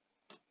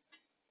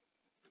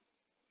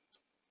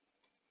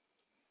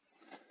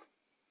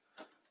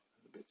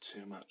bit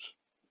too much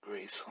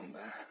grease on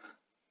there.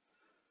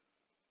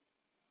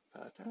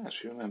 I don't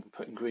actually remember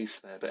putting grease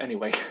there, but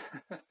anyway,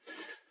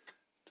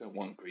 don't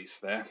want grease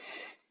there.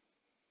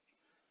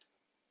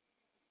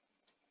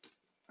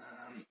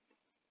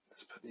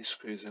 Let's put these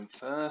screws in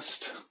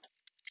first.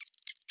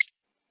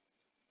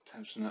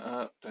 Tension it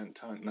up, don't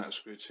tighten that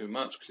screw too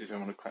much because you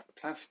don't want to crack the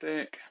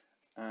plastic.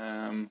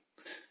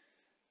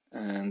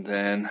 And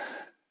then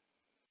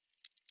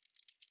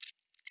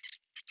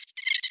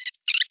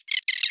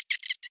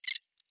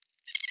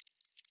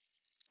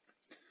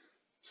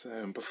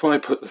so before I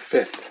put the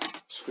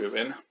 5th screw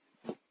in,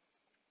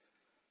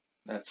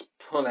 let's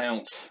pull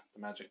out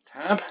the magic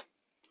tab.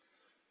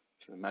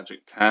 So the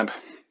magic tab,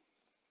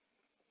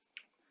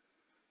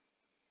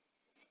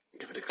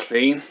 give it a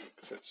clean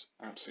because it's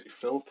absolutely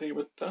filthy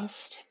with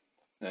dust.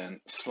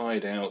 Then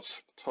slide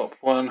out the top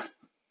one,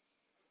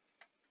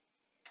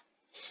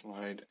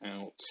 slide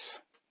out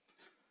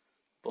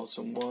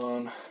bottom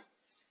one.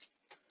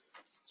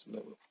 It's a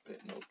little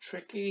bit more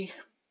tricky.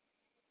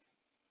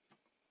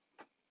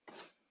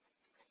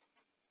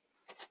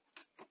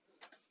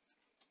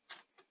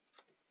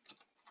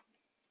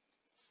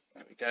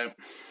 There we go.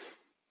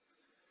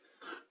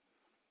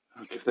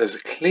 I'll give those a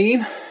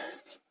clean,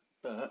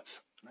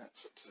 but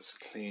let's just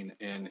clean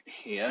in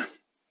here.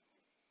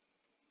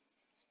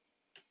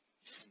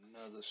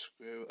 Another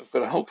screw. I've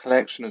got a whole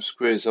collection of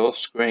screws off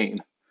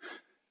screen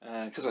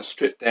because I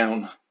stripped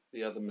down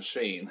the other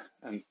machine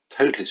and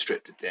totally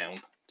stripped it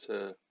down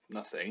to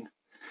nothing.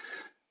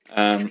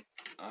 I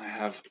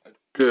have a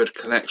good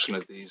collection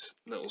of these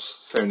little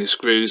Sony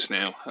screws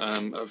now.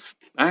 I've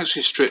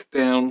actually stripped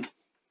down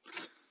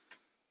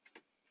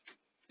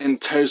in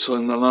total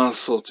in the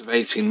last sort of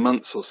 18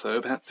 months or so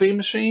about 3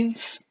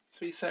 machines,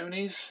 3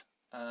 Sonys.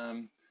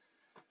 I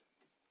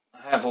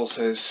have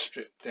also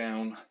stripped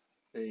down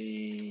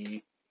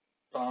the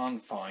barn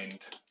find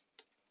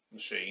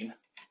machine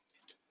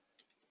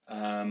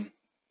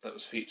that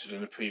was featured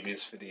in a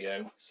previous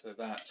video. So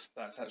that's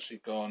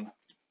actually gone.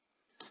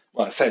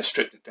 Well, I say I've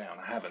stripped it down.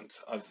 I haven't.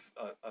 I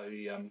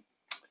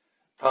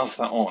passed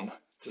that on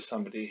to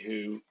somebody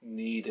who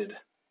needed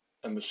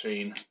a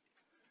machine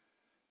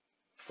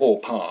for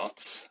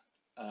parts.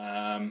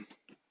 That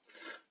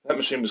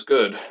machine was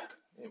good.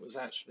 It was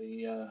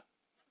actually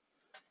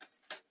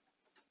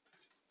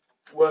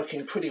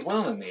working pretty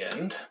well in the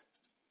end,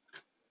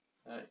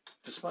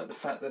 despite the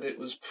fact that it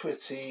was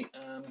pretty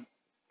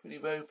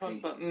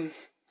ropey.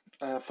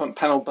 Front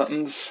panel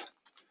buttons,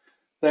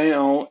 they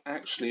are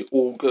actually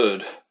all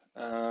good,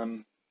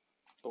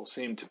 or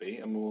seem to be,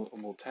 and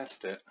we'll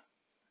test it.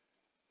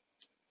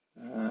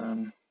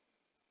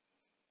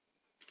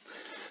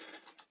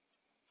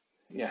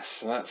 Yes,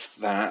 so that's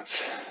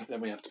that.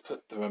 Then we have to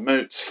put the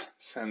remote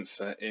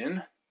sensor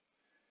in.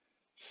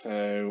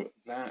 So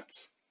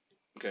that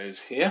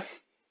goes here.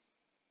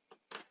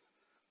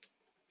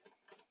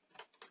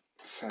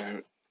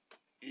 So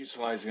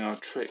utilising our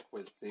trick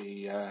with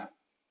the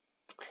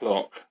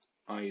clock,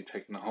 i.e.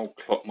 taking the whole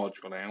clock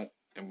module out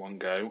in one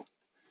go,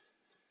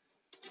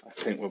 I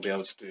think we'll be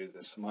able to do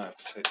this. I might have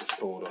to take this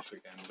board off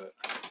again, but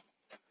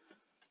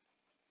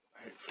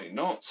hopefully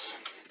not.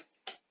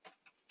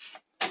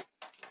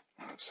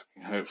 That's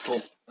looking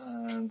hopeful.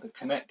 And the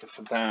connector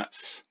for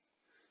that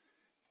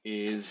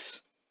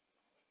is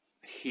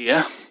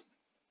here.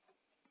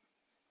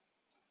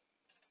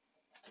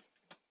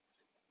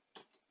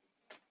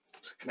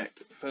 So connect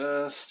it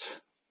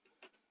first,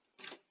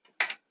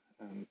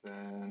 and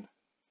then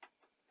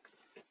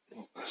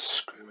let's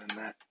screw in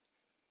that.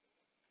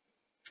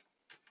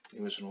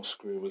 The original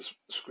screw was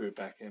screwed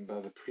back in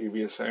by the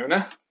previous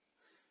owner.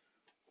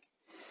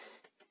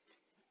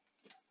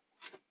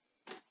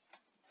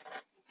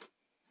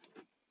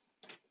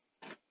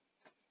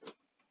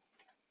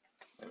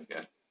 There we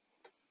go.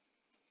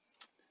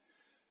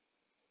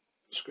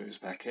 Screws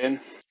back in.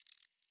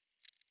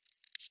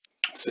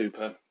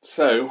 Super.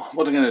 So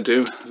what I'm going to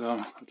do is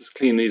I'll just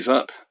clean these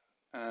up,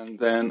 and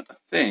then I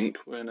think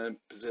we're in a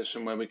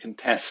position where we can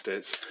test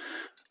it.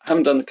 I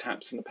haven't done the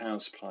caps and the power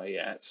supply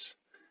yet,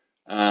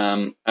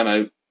 and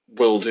I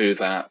will do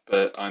that,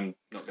 but I'm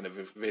not going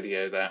to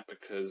video that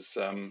because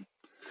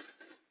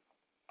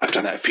I've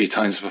done that a few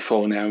times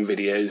before now in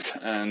videos,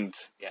 and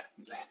yeah,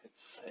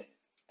 it's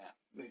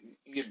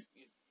yeah.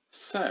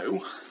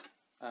 So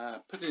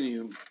put a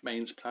new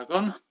mains plug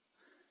on,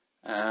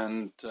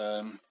 and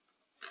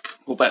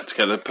we'll back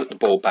together, put the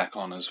board back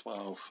on as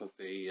well for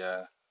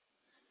the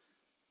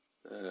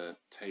the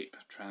tape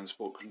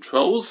transport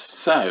controls.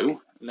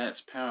 So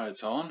let's power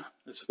it on.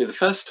 This will be the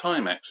first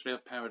time actually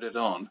I've powered it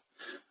on.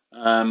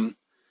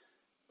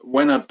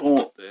 When I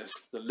bought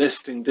this, the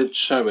listing did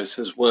show it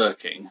as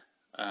working,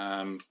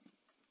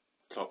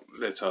 clock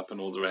lit up and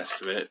all the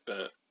rest of it,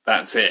 but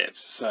that's it.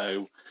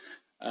 So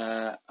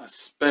I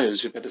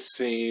suppose you better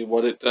see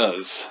what it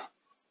does.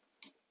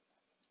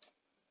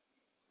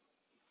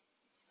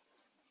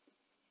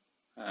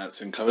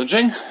 That's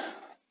encouraging.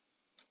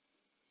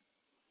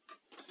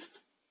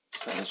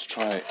 So let's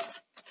try,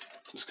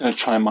 just going to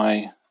try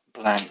my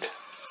blank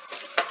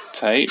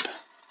tape.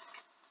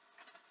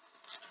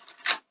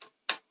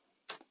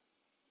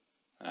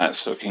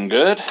 That's looking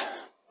good.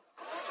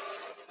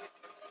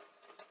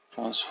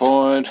 Fast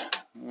forward,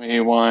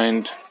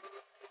 rewind,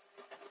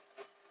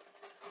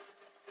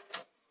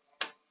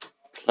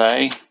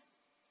 play.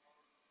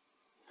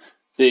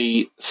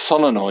 The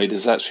solenoid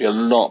is actually a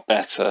lot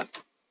better.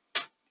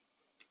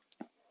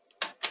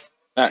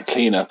 That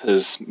cleanup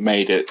has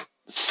made it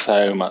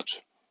so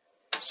much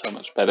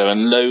better,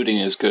 and loading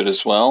is good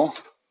as well.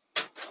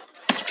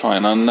 Let's try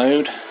and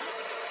unload.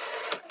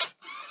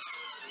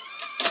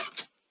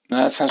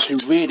 That's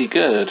actually really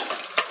good.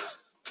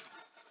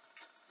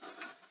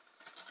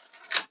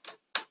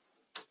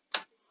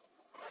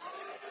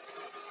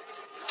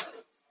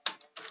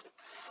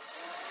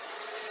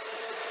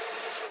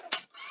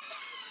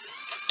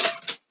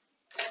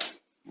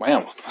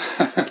 Wow,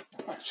 I'm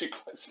actually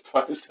quite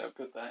surprised how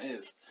good that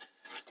is.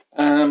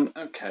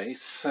 Okay,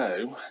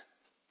 so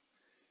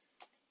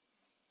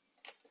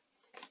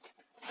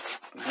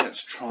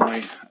let's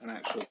try an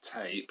actual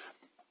tape.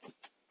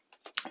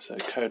 So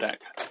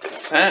Kodak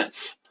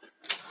cassettes.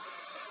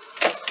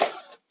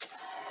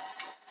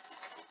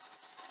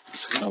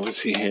 So you can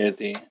obviously hear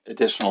the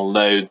additional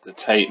load the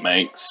tape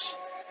makes.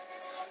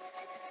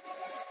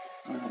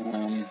 To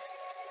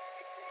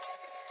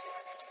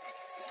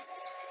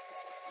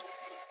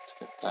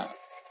get that.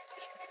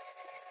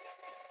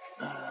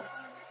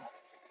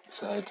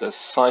 So just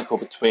cycle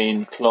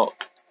between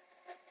clock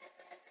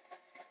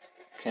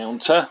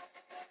counter.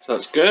 So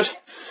that's good.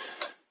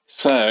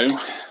 So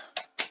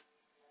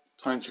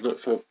time to look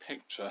for a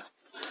picture,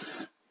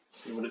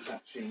 see what it's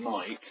actually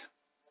like.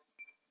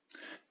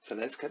 So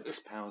let's get this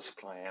power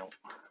supply out.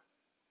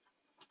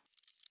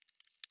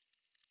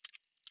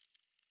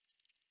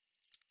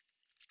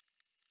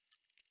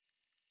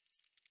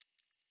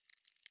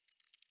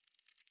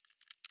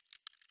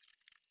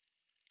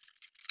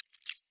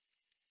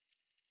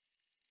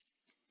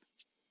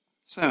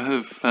 So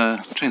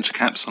I've changed the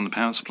caps on the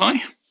power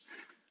supply.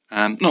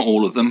 Not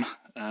all of them.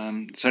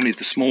 It's only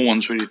the small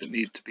ones really that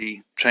need to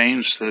be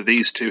changed. So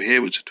these two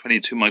here, which are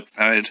 22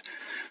 microfarad,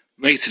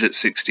 rated at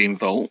 16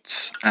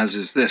 volts, as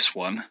is this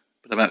one.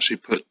 But I've actually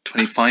put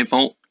 25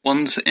 volt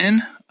ones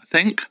in, I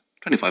think.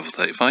 25 or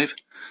 35?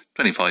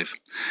 25.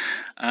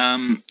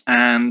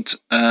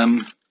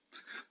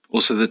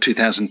 Also the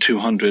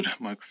 2200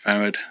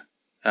 microfarad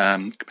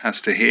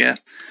capacitor here,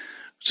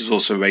 which is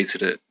also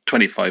rated at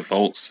 25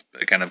 volts.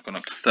 But again, I've gone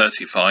up to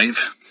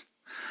 35.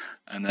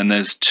 And then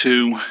there's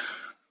two,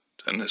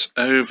 turn this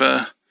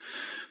over,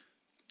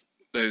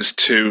 those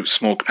two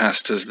small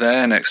capacitors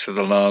there next to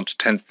the large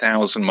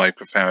 10,000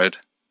 microfarad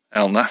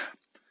Elna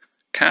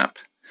cap.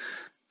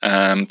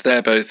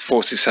 They're both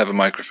 47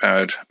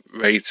 microfarad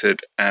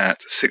rated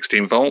at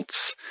 16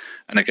 volts.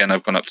 And again,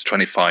 I've gone up to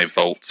 25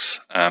 volts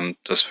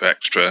just for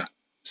extra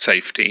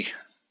safety.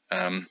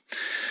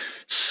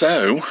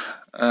 So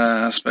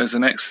I suppose the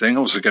next thing,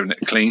 also giving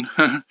it clean.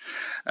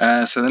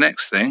 So the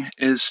next thing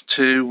is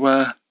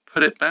to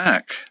put it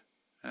back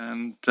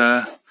and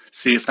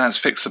see if that's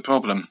fixed the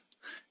problem.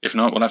 If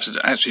not, we'll have to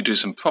actually do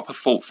some proper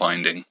fault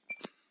finding.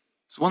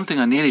 So one thing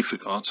I nearly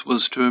forgot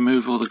was to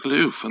remove all the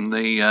glue from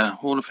the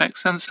Hall effect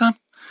sensor.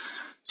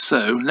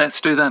 So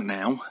let's do that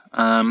now.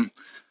 I'm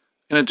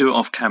going to do it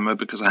off camera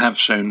because I have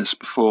shown this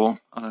before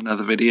on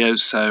another video.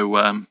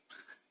 So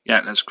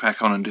yeah, let's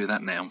crack on and do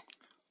that now.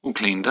 All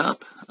cleaned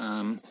up.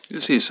 You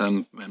see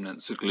some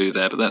remnants of glue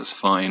there, but that's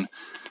fine.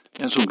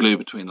 The actual glue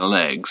between the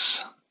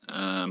legs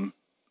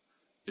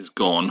is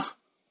gone,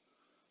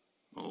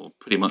 or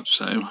pretty much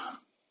so.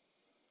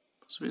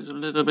 Possibly there's a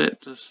little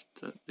bit just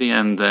at the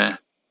end there,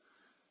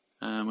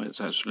 where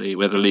it's actually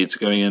where the leads are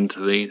going into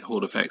the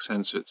Hall effect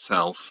sensor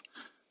itself.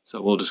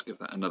 So we'll just give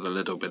that another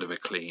little bit of a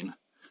clean.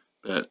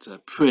 But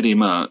pretty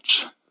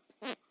much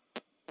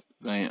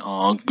they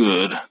are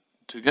good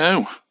to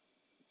go.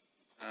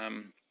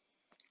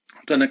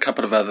 I've done a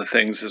couple of other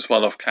things as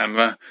well off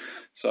camera.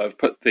 So I've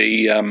put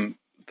the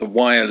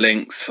wire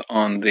links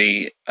on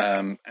the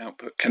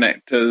output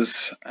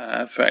connectors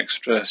for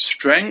extra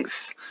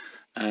strength,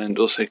 and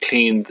also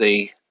cleaned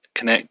the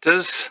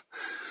connectors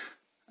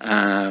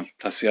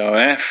plus the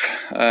RF,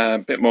 a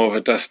bit more of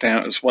a dust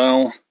out as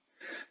well,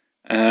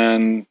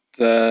 and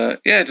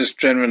yeah, just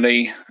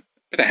generally a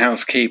bit of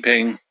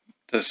housekeeping,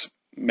 just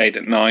made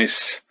it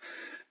nice.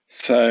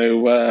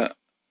 So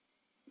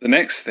the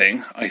next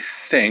thing I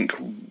think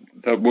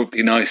that would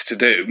be nice to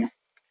do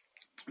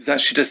was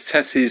actually just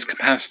test these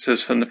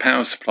capacitors from the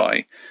power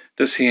supply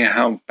to see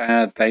how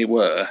bad they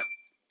were.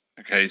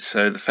 Okay,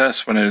 so the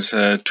first one is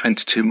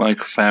 22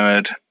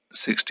 microfarad,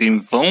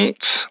 16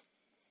 volts.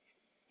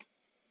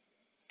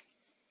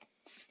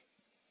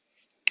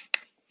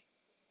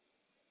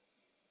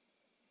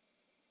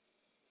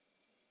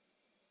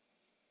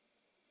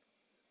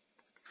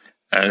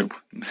 Oh,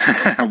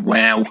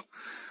 wow,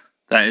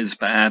 that is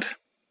bad.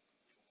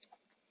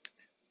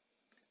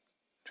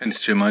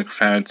 22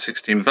 microfarad,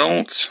 16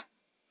 volts.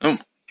 Oh,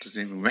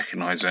 doesn't even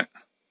recognize it.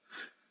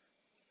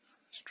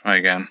 Let's try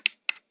again.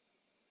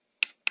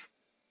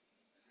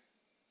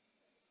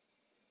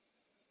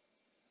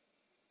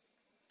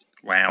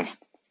 Wow.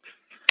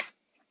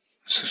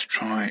 Let's just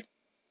try,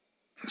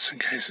 just in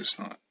case it's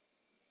not.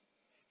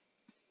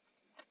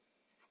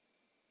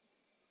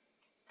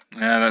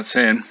 Yeah, that's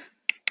in.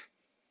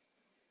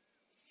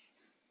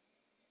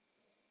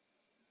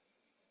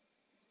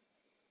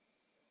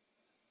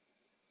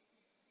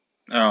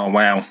 Oh,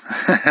 wow.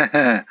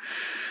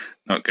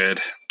 Not good.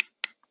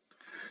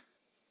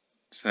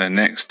 So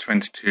next,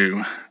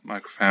 22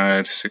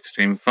 microfarad,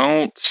 16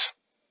 volts.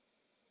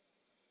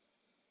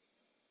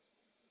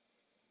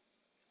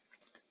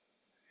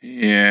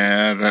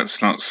 Yeah,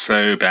 that's not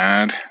so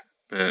bad,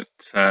 but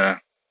yeah,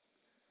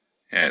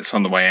 it's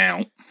on the way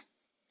out.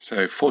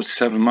 So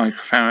 47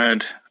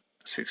 microfarad,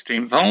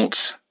 16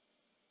 volts.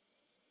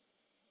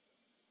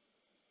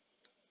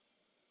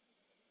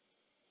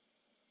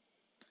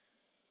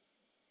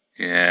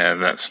 Yeah,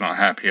 that's not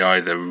happy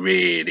either,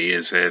 really,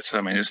 is it?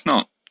 I mean, it's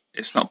not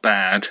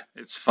bad,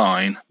 it's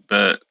fine,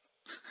 but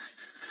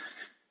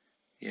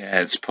yeah,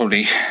 it's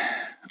probably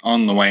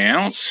on the way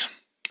out.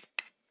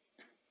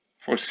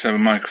 47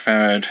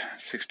 microfarad,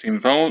 16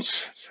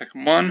 volts,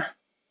 second one.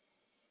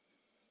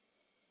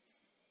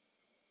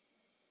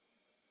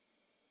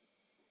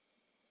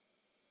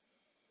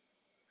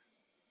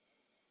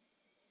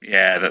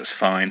 Yeah, that's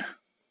fine.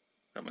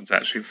 That one's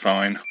actually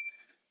fine.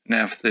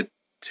 Now for the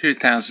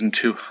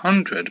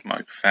 2200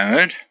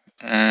 microfarad,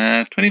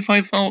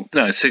 25 volt,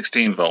 no,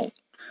 16 volt.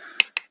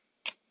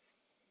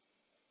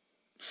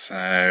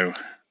 So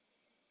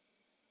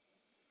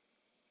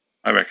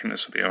I reckon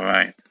this will be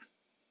alright.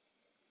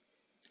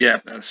 Yeah,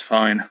 that's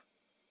fine.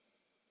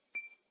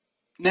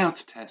 Now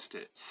to test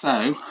it.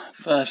 So,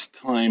 first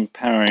time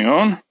powering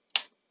on.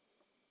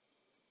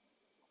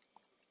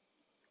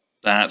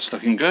 That's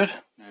looking good.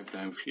 No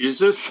blown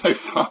fuses so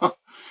far.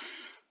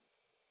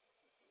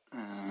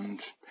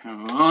 And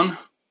power on.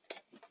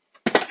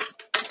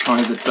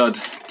 Try the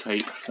dud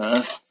tape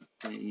first.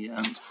 The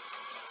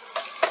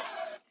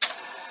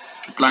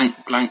blank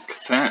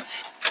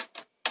cassettes.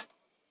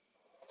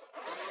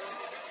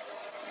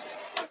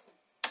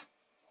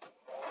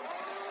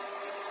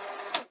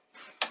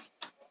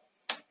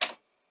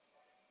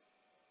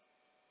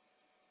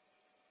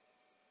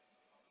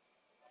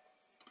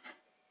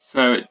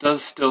 So it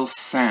does still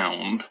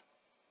sound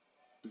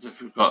as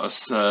if we've got a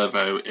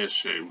servo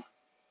issue.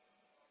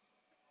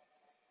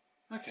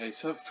 Okay,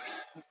 so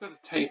I've got a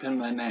tape in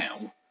there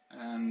now,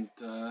 and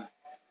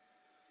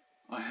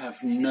I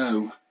have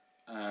no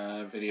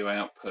video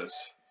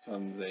outputs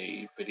from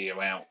the video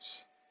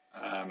outs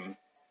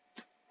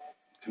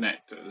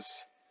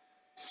connectors.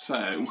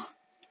 So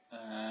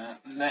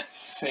let's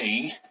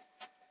see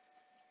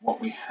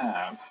what we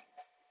have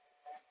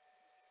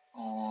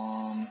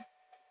on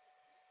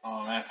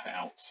RF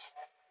outs.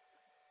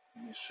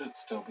 We should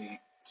still be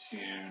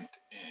tuned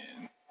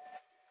in.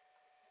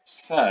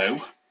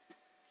 So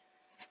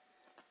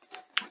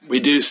we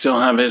do still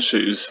have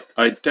issues.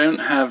 I don't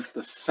have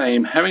the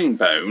same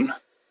herringbone,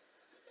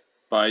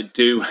 but I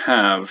do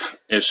have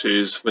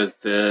issues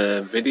with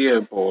the video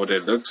board,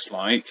 it looks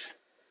like.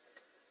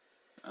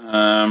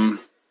 I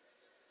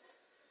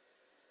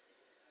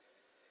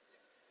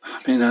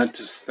mean, I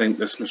just think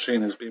this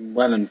machine has been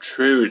well and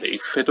truly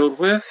fiddled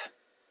with,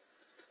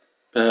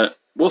 but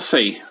we'll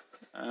see.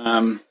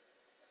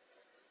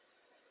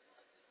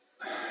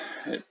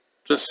 It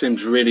just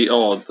seems really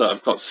odd that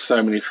I've got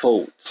so many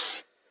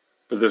faults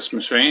with this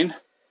machine.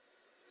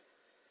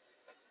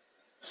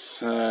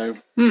 So,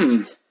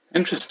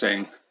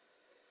 interesting.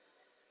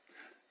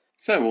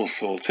 So all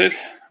sorted.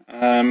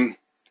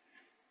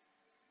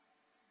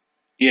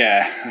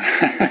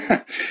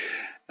 Yeah.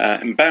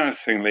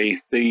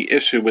 Embarrassingly, the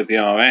issue with the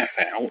RF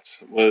out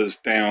was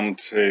down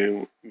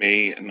to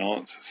me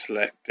not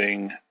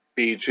selecting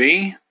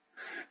BG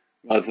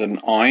rather than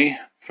I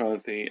for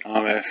the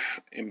RF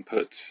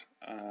input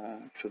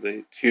for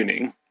the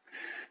tuning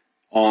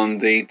on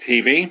the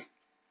TV.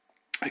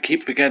 I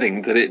keep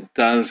forgetting that it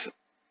does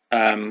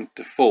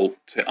default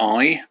to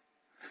I,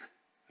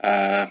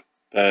 and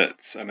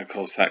of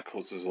course that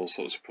causes all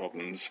sorts of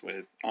problems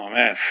with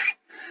RF.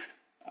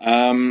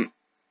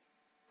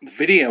 The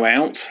video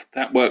out,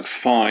 that works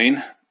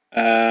fine.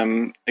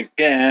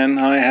 Again,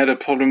 I had a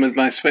problem with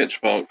my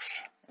switch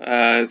box.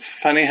 It's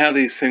funny how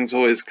these things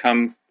always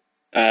come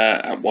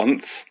at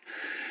once.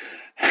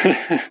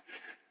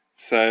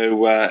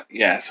 So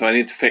yeah, so I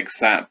need to fix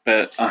that,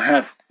 but I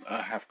have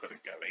got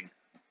it going.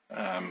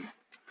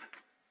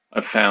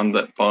 I've found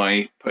that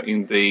by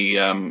putting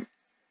the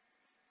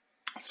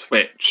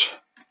switch,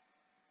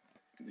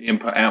 the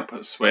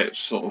input-output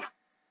switch, sort of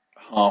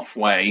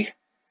halfway,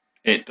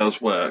 it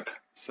does work,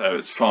 so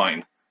it's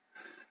fine.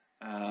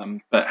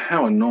 But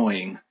how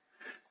annoying.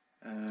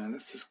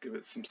 Let's just give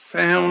it some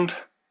sound.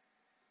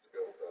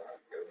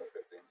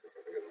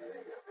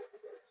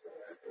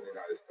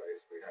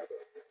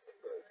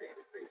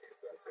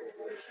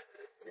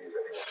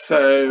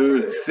 So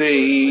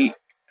the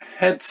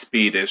head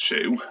speed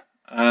issue,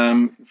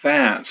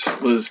 that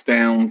was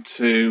down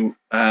to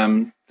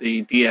the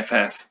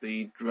DFS,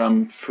 the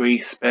drum free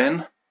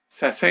spin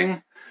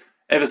setting,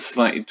 ever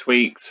slightly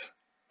tweaked.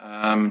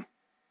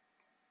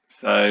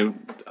 So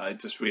I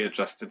just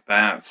readjusted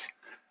that.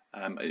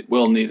 It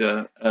will need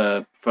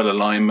a full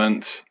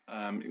alignment.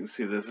 You can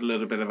see there's a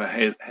little bit of a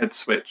head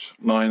switch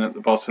line at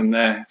the bottom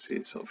there. See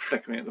it's sort of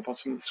flickering at the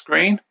bottom of the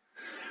screen.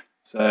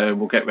 So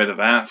we'll get rid of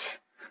that.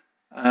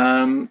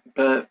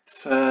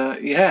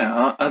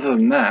 Yeah, other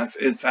than that,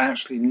 it's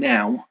actually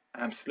now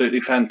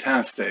absolutely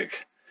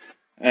fantastic.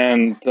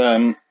 And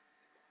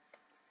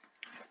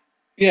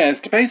yeah, it's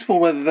debatable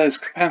whether those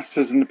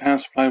capacitors in the power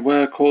supply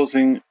were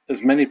causing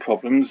as many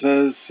problems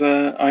as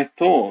I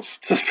thought,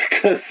 just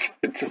because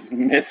it just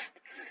missed.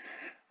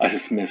 I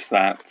just missed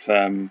that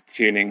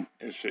tuning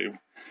issue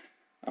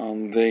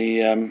on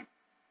the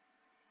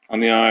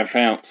RF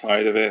out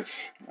side of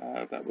it.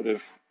 That would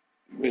have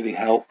really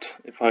helped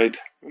if I'd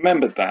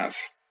remembered that.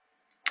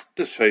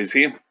 Just shows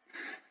you.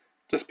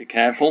 Just be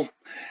careful.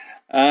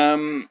 Yeah,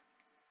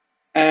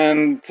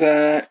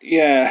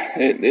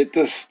 it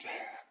just,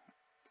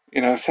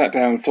 you know, I sat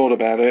down and thought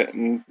about it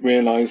and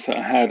realised that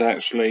I had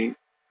actually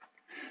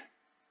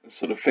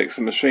sort of fixed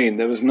the machine.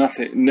 There was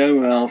nothing,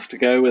 nowhere else to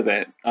go with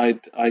it.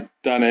 I'd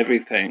done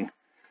everything.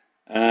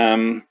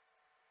 Yeah,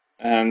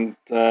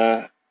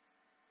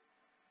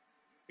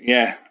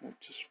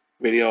 just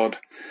really odd.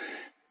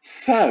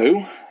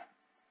 So,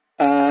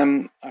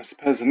 I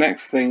suppose the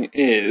next thing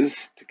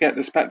is to get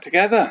this back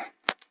together.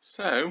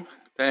 So,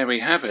 there we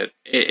have it.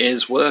 It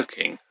is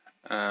working.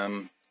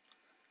 I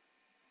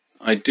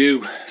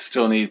do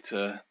still need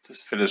to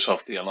just finish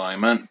off the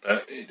alignment,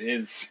 but it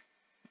is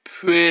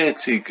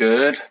pretty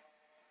good.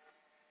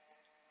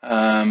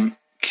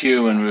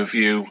 Q and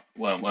review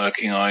weren't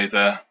working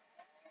either,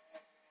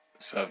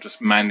 so I've just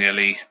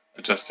manually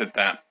adjusted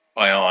that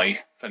by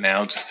eye for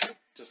now,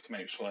 just to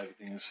make sure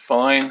everything is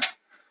fine.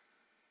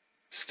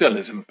 Still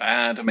isn't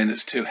bad. I mean,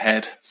 it's 2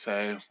 head,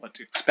 so what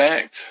do you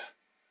expect?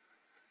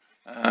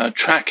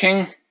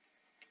 Tracking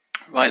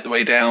right the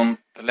way down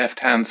the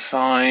left-hand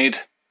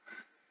side.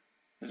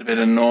 A little bit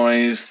of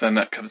noise, then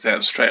that comes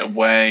out straight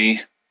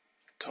away.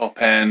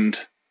 Top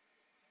end.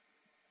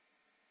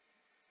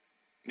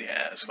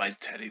 Yeah, it's my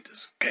telly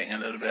just getting a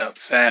little bit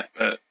upset,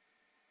 but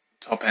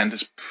top end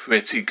is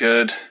pretty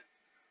good.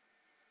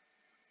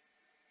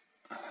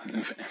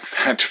 In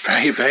fact,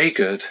 very, very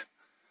good.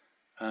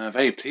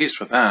 Very pleased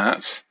with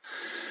that.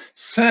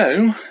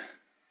 So,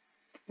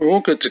 we're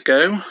all good to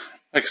go.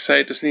 Like I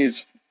say, it just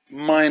needs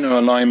minor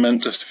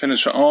alignment just to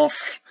finish it off.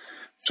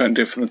 Don't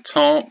do it from the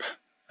top.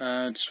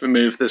 Just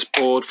remove this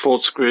board, 4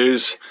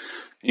 screws.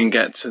 You can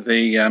get to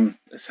the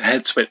it's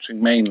head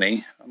switching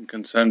mainly I'm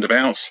concerned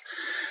about.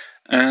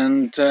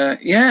 And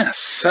yeah,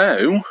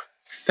 so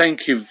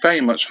thank you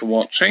very much for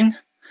watching.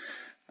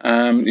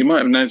 You might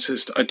have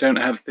noticed I don't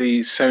have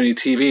the Sony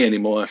TV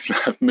anymore.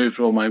 I've moved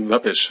all my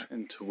rubbish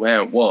into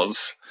where it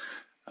was.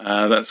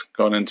 That's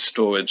gone into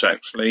storage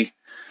actually.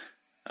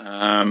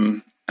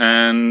 And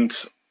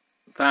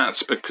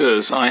that's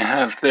because I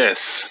have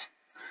this,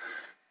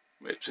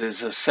 which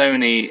is a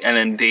Sony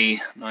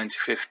LND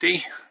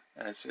 9050.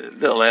 It's a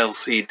little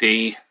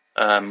LCD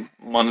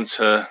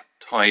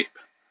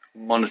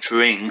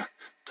monitoring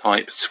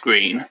type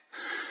screen.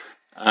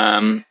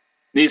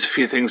 Needs a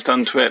few things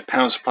done to it.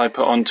 Power supply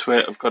put onto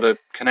it. I've got a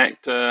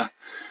connector.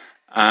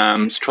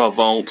 It's 12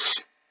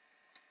 volts.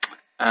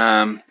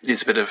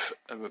 Needs a bit of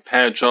a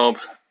repair job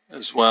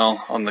as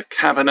well on the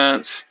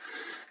cabinets.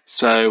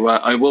 So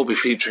I will be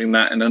featuring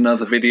that in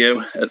another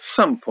video at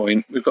some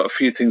point. We've got a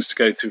few things to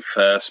go through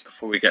first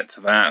before we get to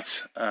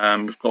that.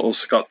 We've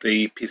also got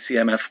the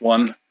PCM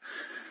F1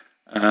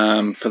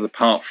 for the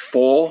part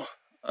 4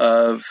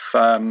 of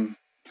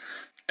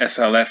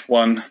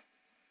SL-F1,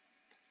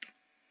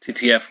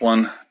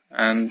 TTF1,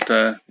 and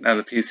now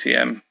the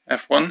PCM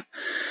F1.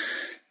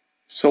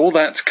 So all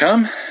that to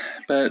come.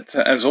 But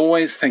as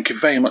always, thank you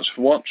very much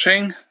for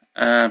watching.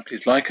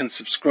 Please like and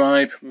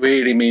subscribe.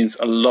 Really means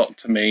a lot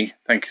to me.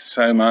 Thank you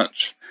so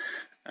much.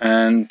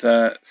 And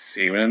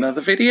see you in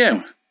another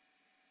video.